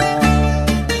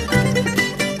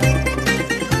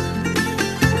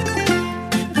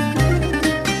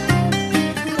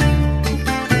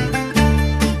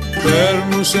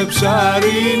 Παίρνουσε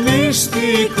ψάρι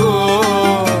μυστικό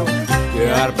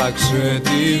και άρπαξε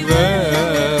τη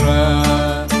βέρα,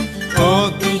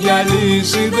 ό,τι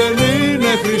γυαλίζει δεν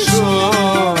είναι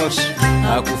χρυσός,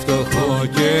 άκου φτωχό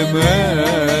και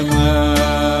εμένα.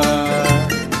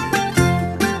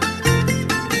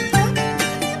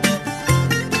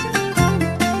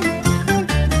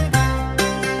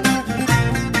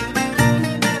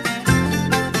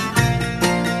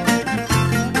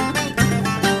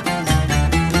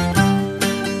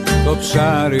 Το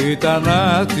ψάρι ήταν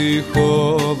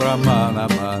άτυχο, βραμάν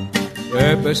αμάν,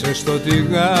 έπεσε στο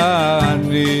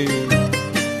τηγάνι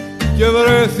και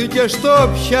βρέθηκε στο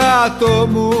πιάτο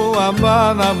μου,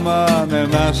 αμάν αμάν,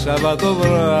 ένα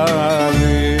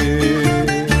Σαββατοβράδυ.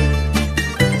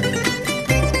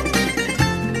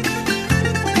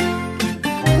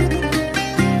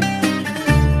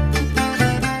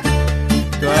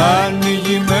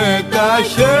 Ανοίγει με τα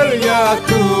χέρια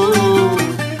του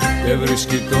και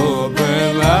βρίσκει το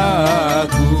πελά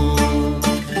του,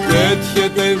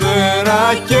 πέτυχεται η βέρα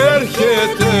και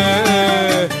έρχεται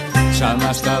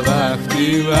ξανά στα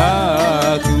δάχτυλά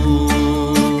του.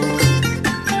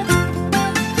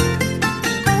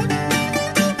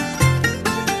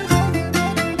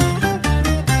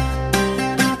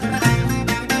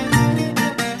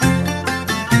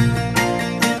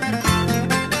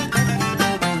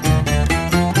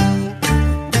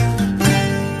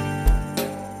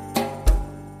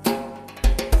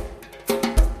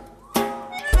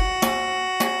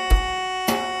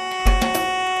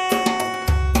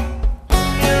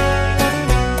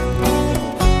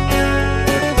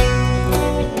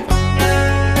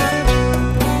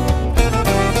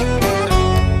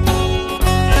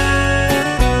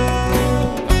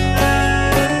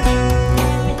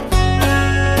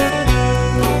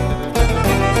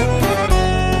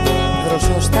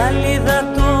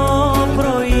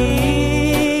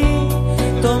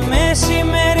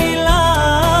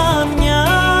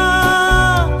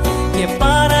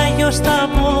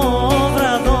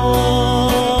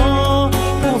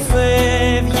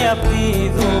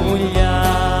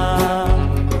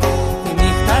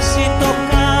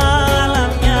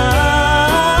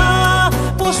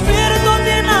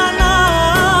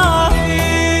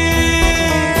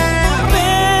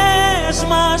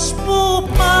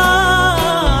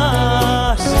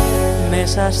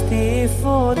 μέσα στη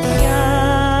φωτιά.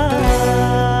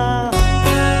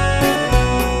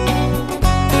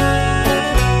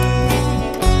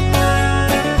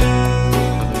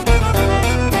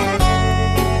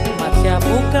 Μάτια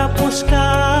που κάπου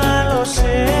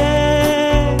σκάλωσε,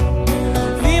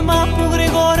 βήμα που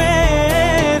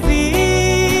γρηγορεύει,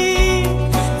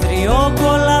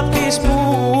 τριόκολα πεις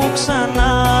μου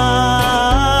ξανά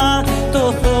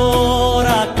το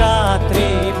θώρακα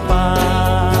τρύπα.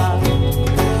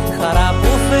 Χαρά που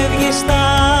φεύγει στα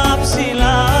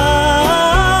ψηλά,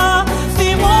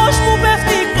 θυμός που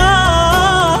πέφτει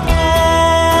κάτω.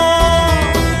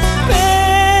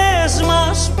 Πες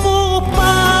μας που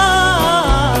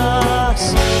πας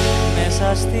μέσα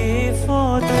στη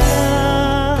φωτιά.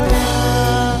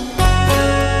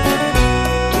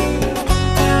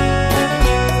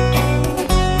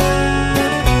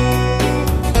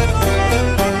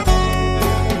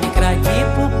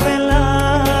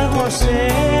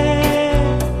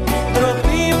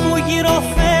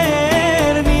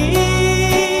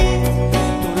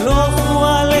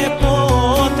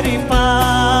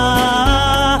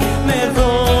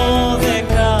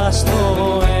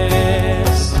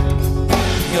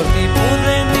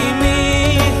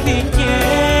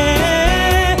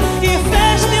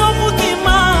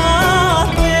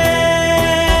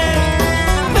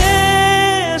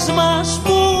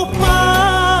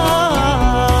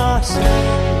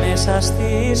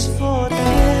 Στις φωτιές.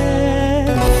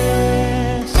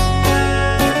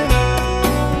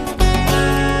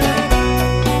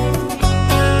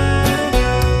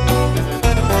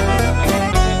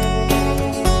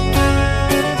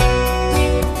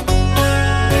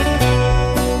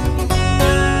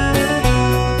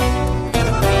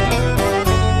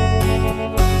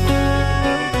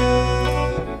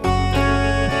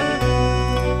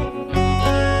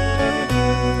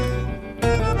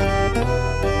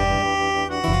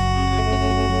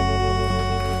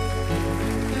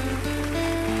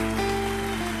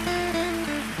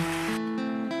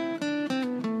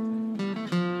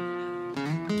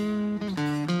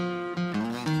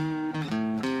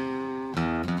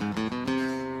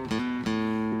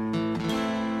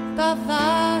 Τα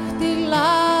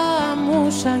δάχτυλά μου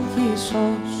σαν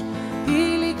κύσος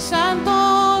τύλιξαν το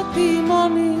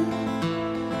τιμόνι,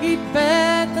 η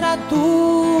πέτρα του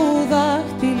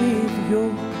δαχτυλίδιου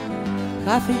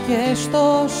χάθηκε στο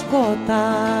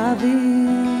σκοτάδι.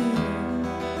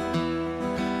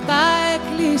 Τα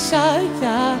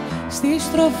εκκλησάκια στις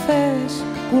στροφές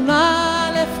κουνά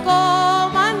λευκό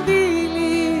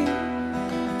μαντίλι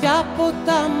κι από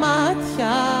τα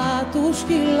μάτια του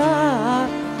σκυλά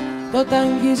το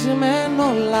ταγγισμένο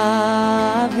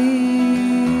λάδι.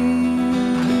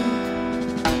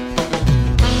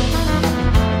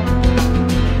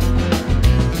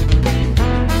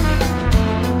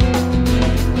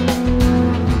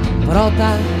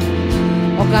 Πρώτα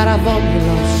ο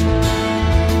καραβόμυλος,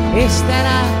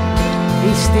 ύστερα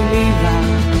η στυλίδα,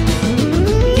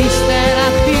 ύστερα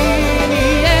την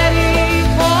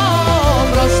Ιερικό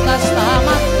μπροστά στα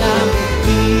μάτια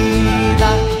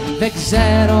είδα. Δεν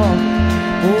ξέρω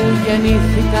που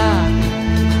γεννήθηκα,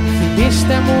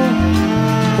 θυμίστε μου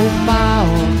που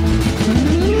πάω.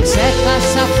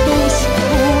 Ξέχασα αυτούς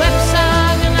που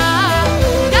έψαγνα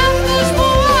κι αυτούς που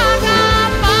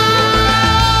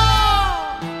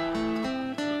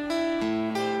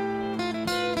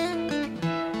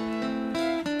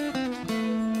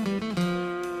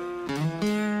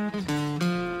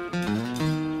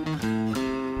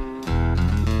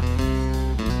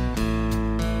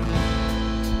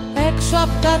έξω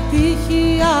απ' τα τείχη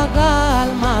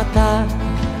αγάλματα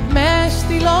με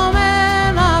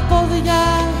στυλωμένα πόδια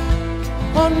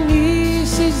ο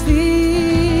Νήσης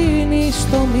δίνει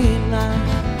στο μήνα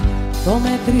το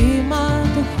μετρήμα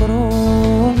του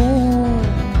χρόνου.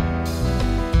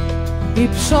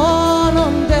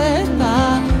 Υψώνονται τα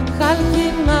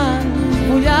χαλκινά,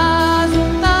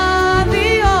 βουλιάζουν τα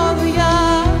διόδια,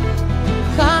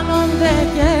 χάνονται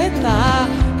και τα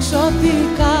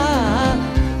ξωτικά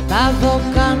τα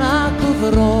δόκανα του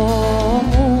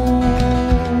δρόμου.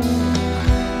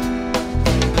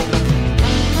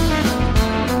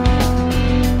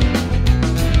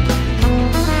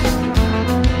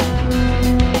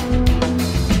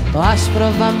 Το άσπρο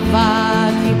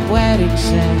βαμβάκι που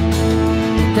έριξε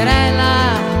η τρέλα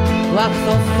του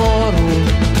αχθοφόρου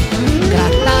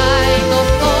κρατάει το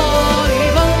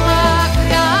θόρυβο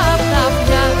μακριά απ' τα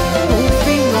αυτιά του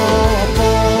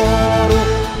φθινοπόρου.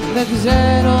 Δεν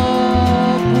ξέρω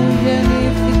που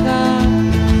γεννήθηκα,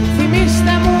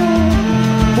 θυμίστε μου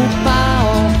που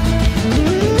πάω.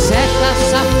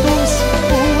 Ξέχασα αυτούς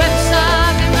που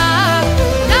έψαχνα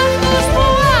κι αυτούς που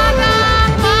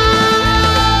αγαπάω.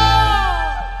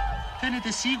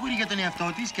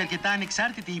 της και αρκετά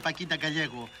ανεξάρτητη η Πακίτα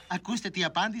Γκαλιέγο. Ακούστε τι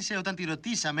απάντησε όταν τη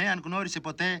ρωτήσαμε αν γνώρισε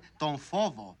ποτέ τον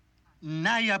φόβο. Να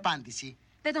η απάντηση.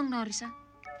 Δεν τον γνώρισα.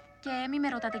 Και μη με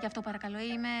ρωτάτε γι' αυτό παρακαλώ,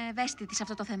 είμαι ευαίσθητη σε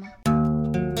αυτό το θέμα.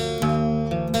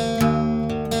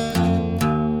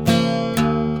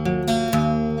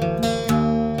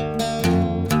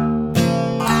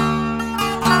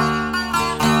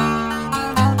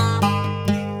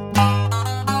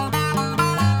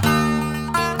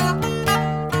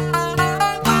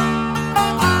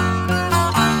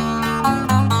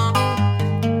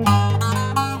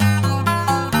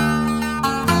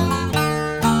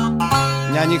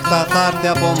 Μια νύχτα θα έρθει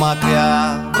από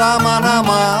μακριά,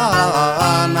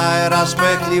 βραμαναμάν, αέρας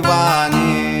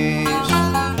πεκλιβάνεις.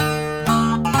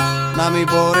 Να μην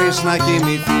μπορείς να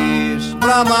κοιμηθείς,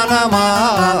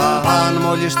 βραμαναμάν,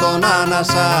 μόλις τον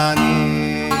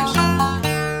ανασάνεις.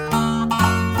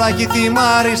 Θα έχει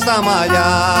θυμάρει στα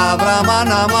μαλλιά,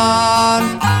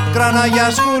 βραμαναμάν,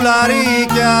 κραναγιά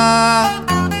σκουλαρίκια.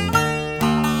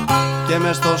 Και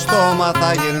μες στο στόμα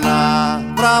θα γυρνά,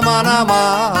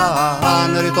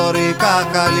 βραμαναμάν, ρητορικά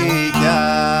χαλίκια.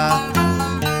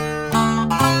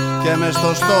 Και μες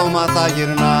στο στόμα θα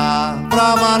γυρνά,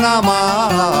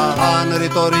 βραμαναμάν,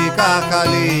 ρητορικά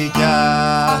χαλίκια.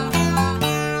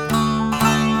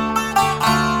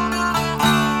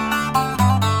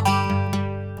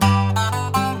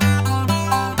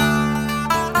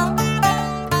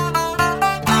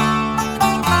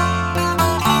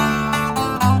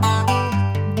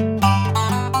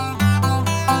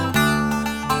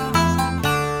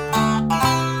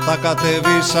 Θα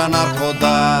κατεβεί σαν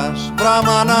άρχοντας,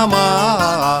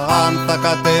 βραμαναμάν, θα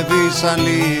κατεβεί σαν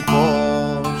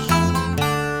λύκος.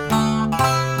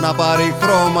 Να πάρει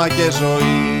χρώμα και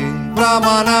ζωή,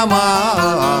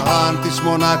 βραμαναμάν, της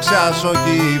μοναξιάς ο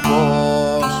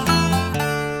κήπος.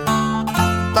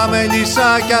 Τα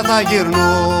μελισσάκια θα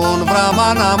γυρνούν,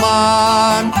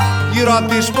 βραμαναμάν, γύρω απ'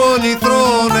 τις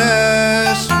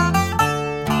πολυθρόνες.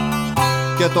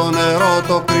 Και το νερό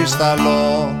το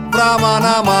κρυσταλλό,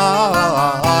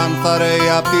 βραμαναμάν, θα ρέει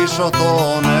απ' τις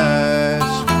οθόνες.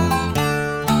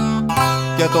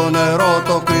 Και το νερό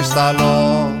το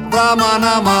κρυσταλλό,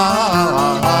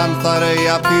 βραμαναμάν, θα ρέει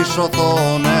απ' τις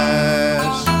οθόνες.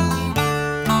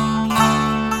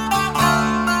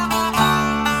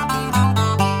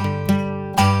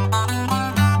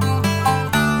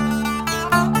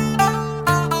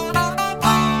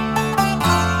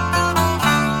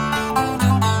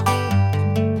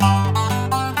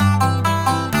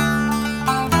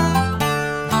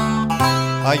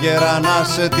 Αγέρα να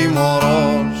σε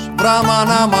τιμωρός,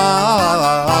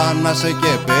 βραμαναμάν, να σε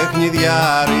και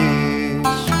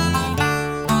παιχνιδιάρης.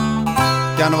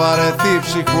 Κι αν βαρεθεί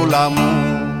ψυχούλα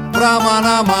μου,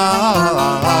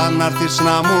 βραμαναμάν, να'ρθεις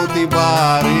να μου την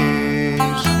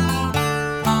πάρεις.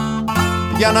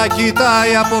 Για να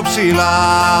κοιτάει από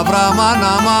ψηλά,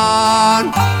 βραμαναμάν,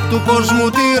 του κόσμου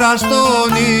τη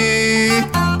ραστόνι.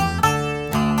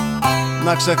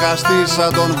 Να ξεχαστείς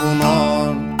σαν των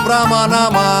βουνών,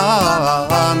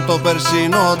 βραμαναμάν, το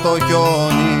περσινό το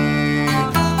χιόνι.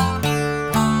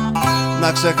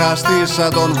 Να ξεχαστείς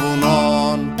σαν των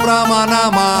βουνών,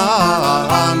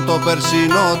 βραμαναμάν, το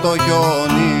περσινό το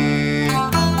χιόνι.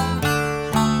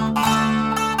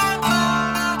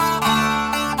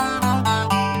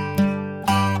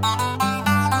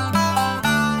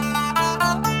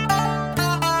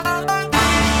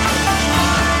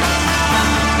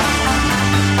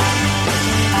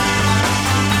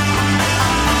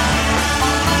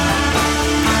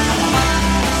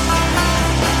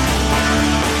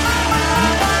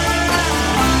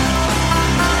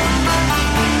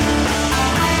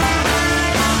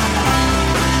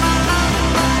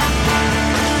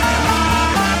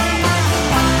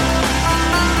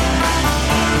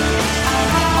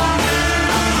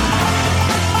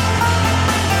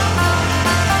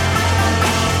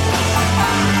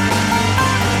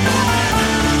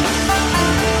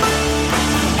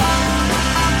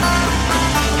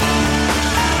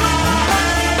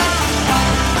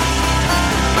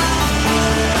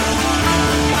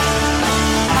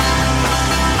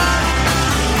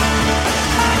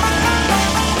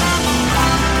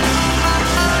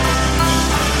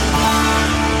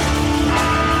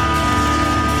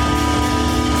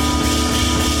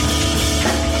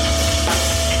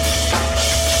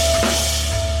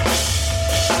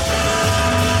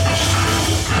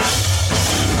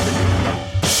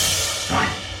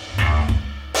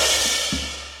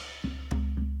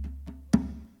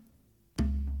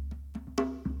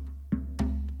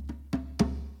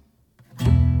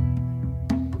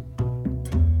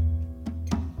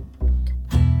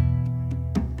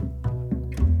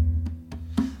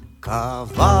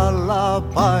 Καβάλα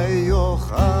πάει ο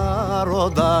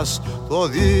Χάροντας, το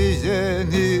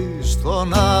διγενή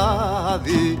στον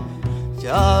Άδη, κι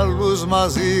άλλους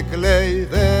μαζί κλαίει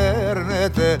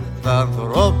δέρνεται τ'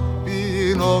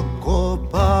 ανθρώπινο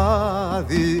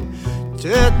κοπάδι,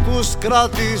 και τους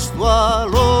κρατείς του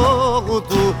αλόγου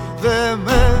του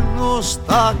δεμένους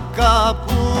στα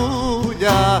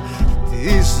καπούλια,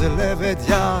 της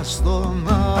λεβεντιάς στον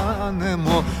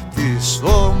άνεμο, της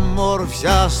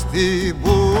ομορφιάς στην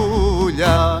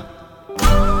πουλιά.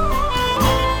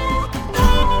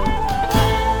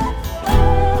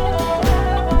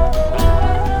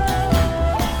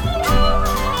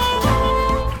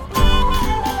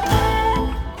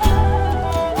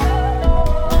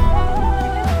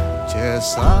 Και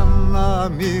σαν να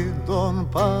μην τον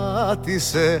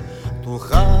πάτησε του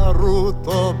χάρου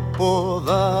το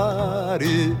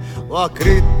ποδάρι, ο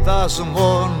Ακρίτας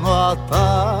μόνο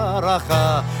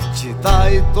ατάραχα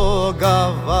κοιτάει τον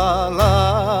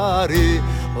καβαλάρι.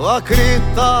 Ο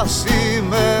Ακρίτας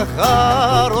είμαι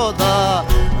Χάροντα,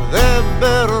 δεν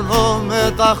παίρνω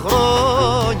με τα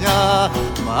χρόνια,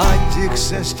 μ'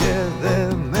 άγγιξες και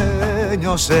δεν με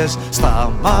νιώσες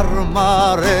στα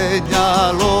μαρμαρένια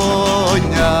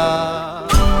λόνια.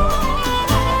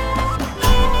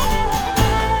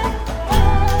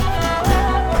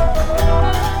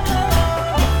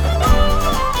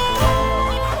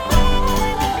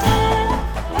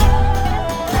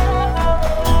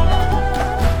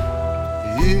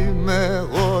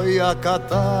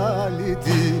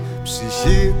 Ακατάλητη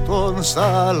ψυχή των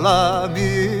Σαλαμίνων,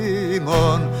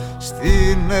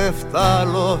 στην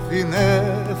Εφταλόφην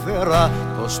έφερα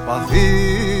το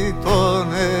σπαθί των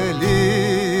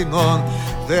Ελλήνων.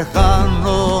 Δε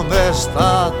χάνομαι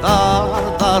στα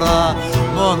τάρταρα,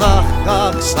 μονάχα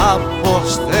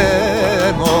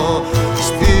ξαποσταίνω,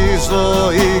 στη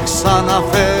ζωή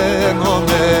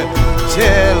ξαναφαίνομαι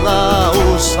και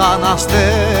λαούς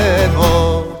ανασταίνω.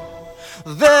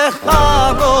 Δε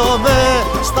χάνομαι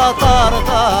στα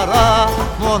τάρταρα,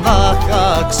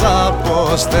 μονάχα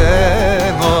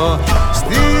ξαποσταίνω,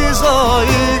 στη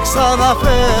ζωή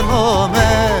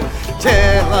ξαναφαίνομαι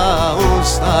και λαούς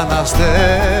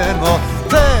ανασταίνω.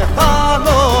 Δε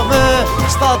χάνομαι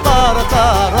στα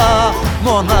τάρταρα,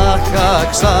 μονάχα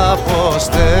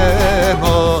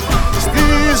ξαποσταίνω, στη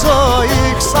ζωή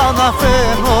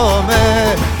ξαναφαίνομαι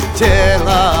και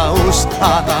λαούς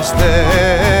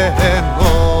ανασταίνω.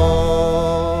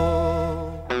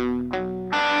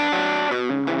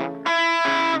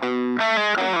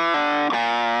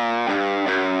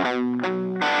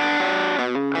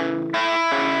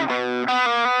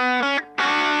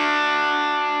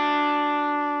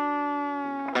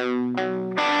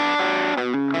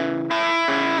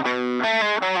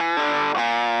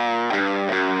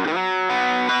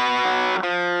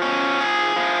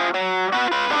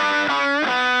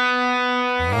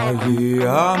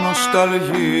 Αγία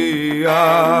νοσταλγία,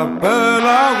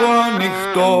 πέλαγο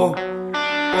ανοιχτό,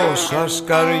 πόσα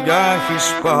σκαριά έχεις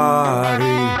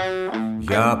πάρει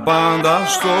για πάντα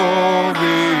στο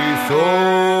βυθό.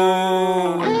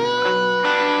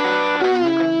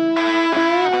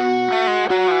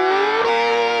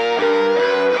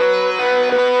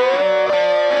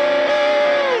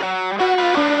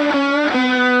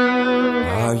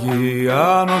 Αγία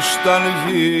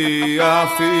νοσταλγία,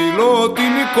 φιλώ την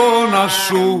εικόνα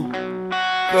σου,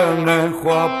 δεν έχω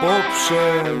απόψε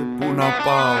που να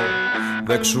πάω,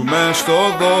 δέξου μες στο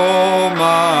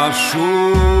δώμα σου.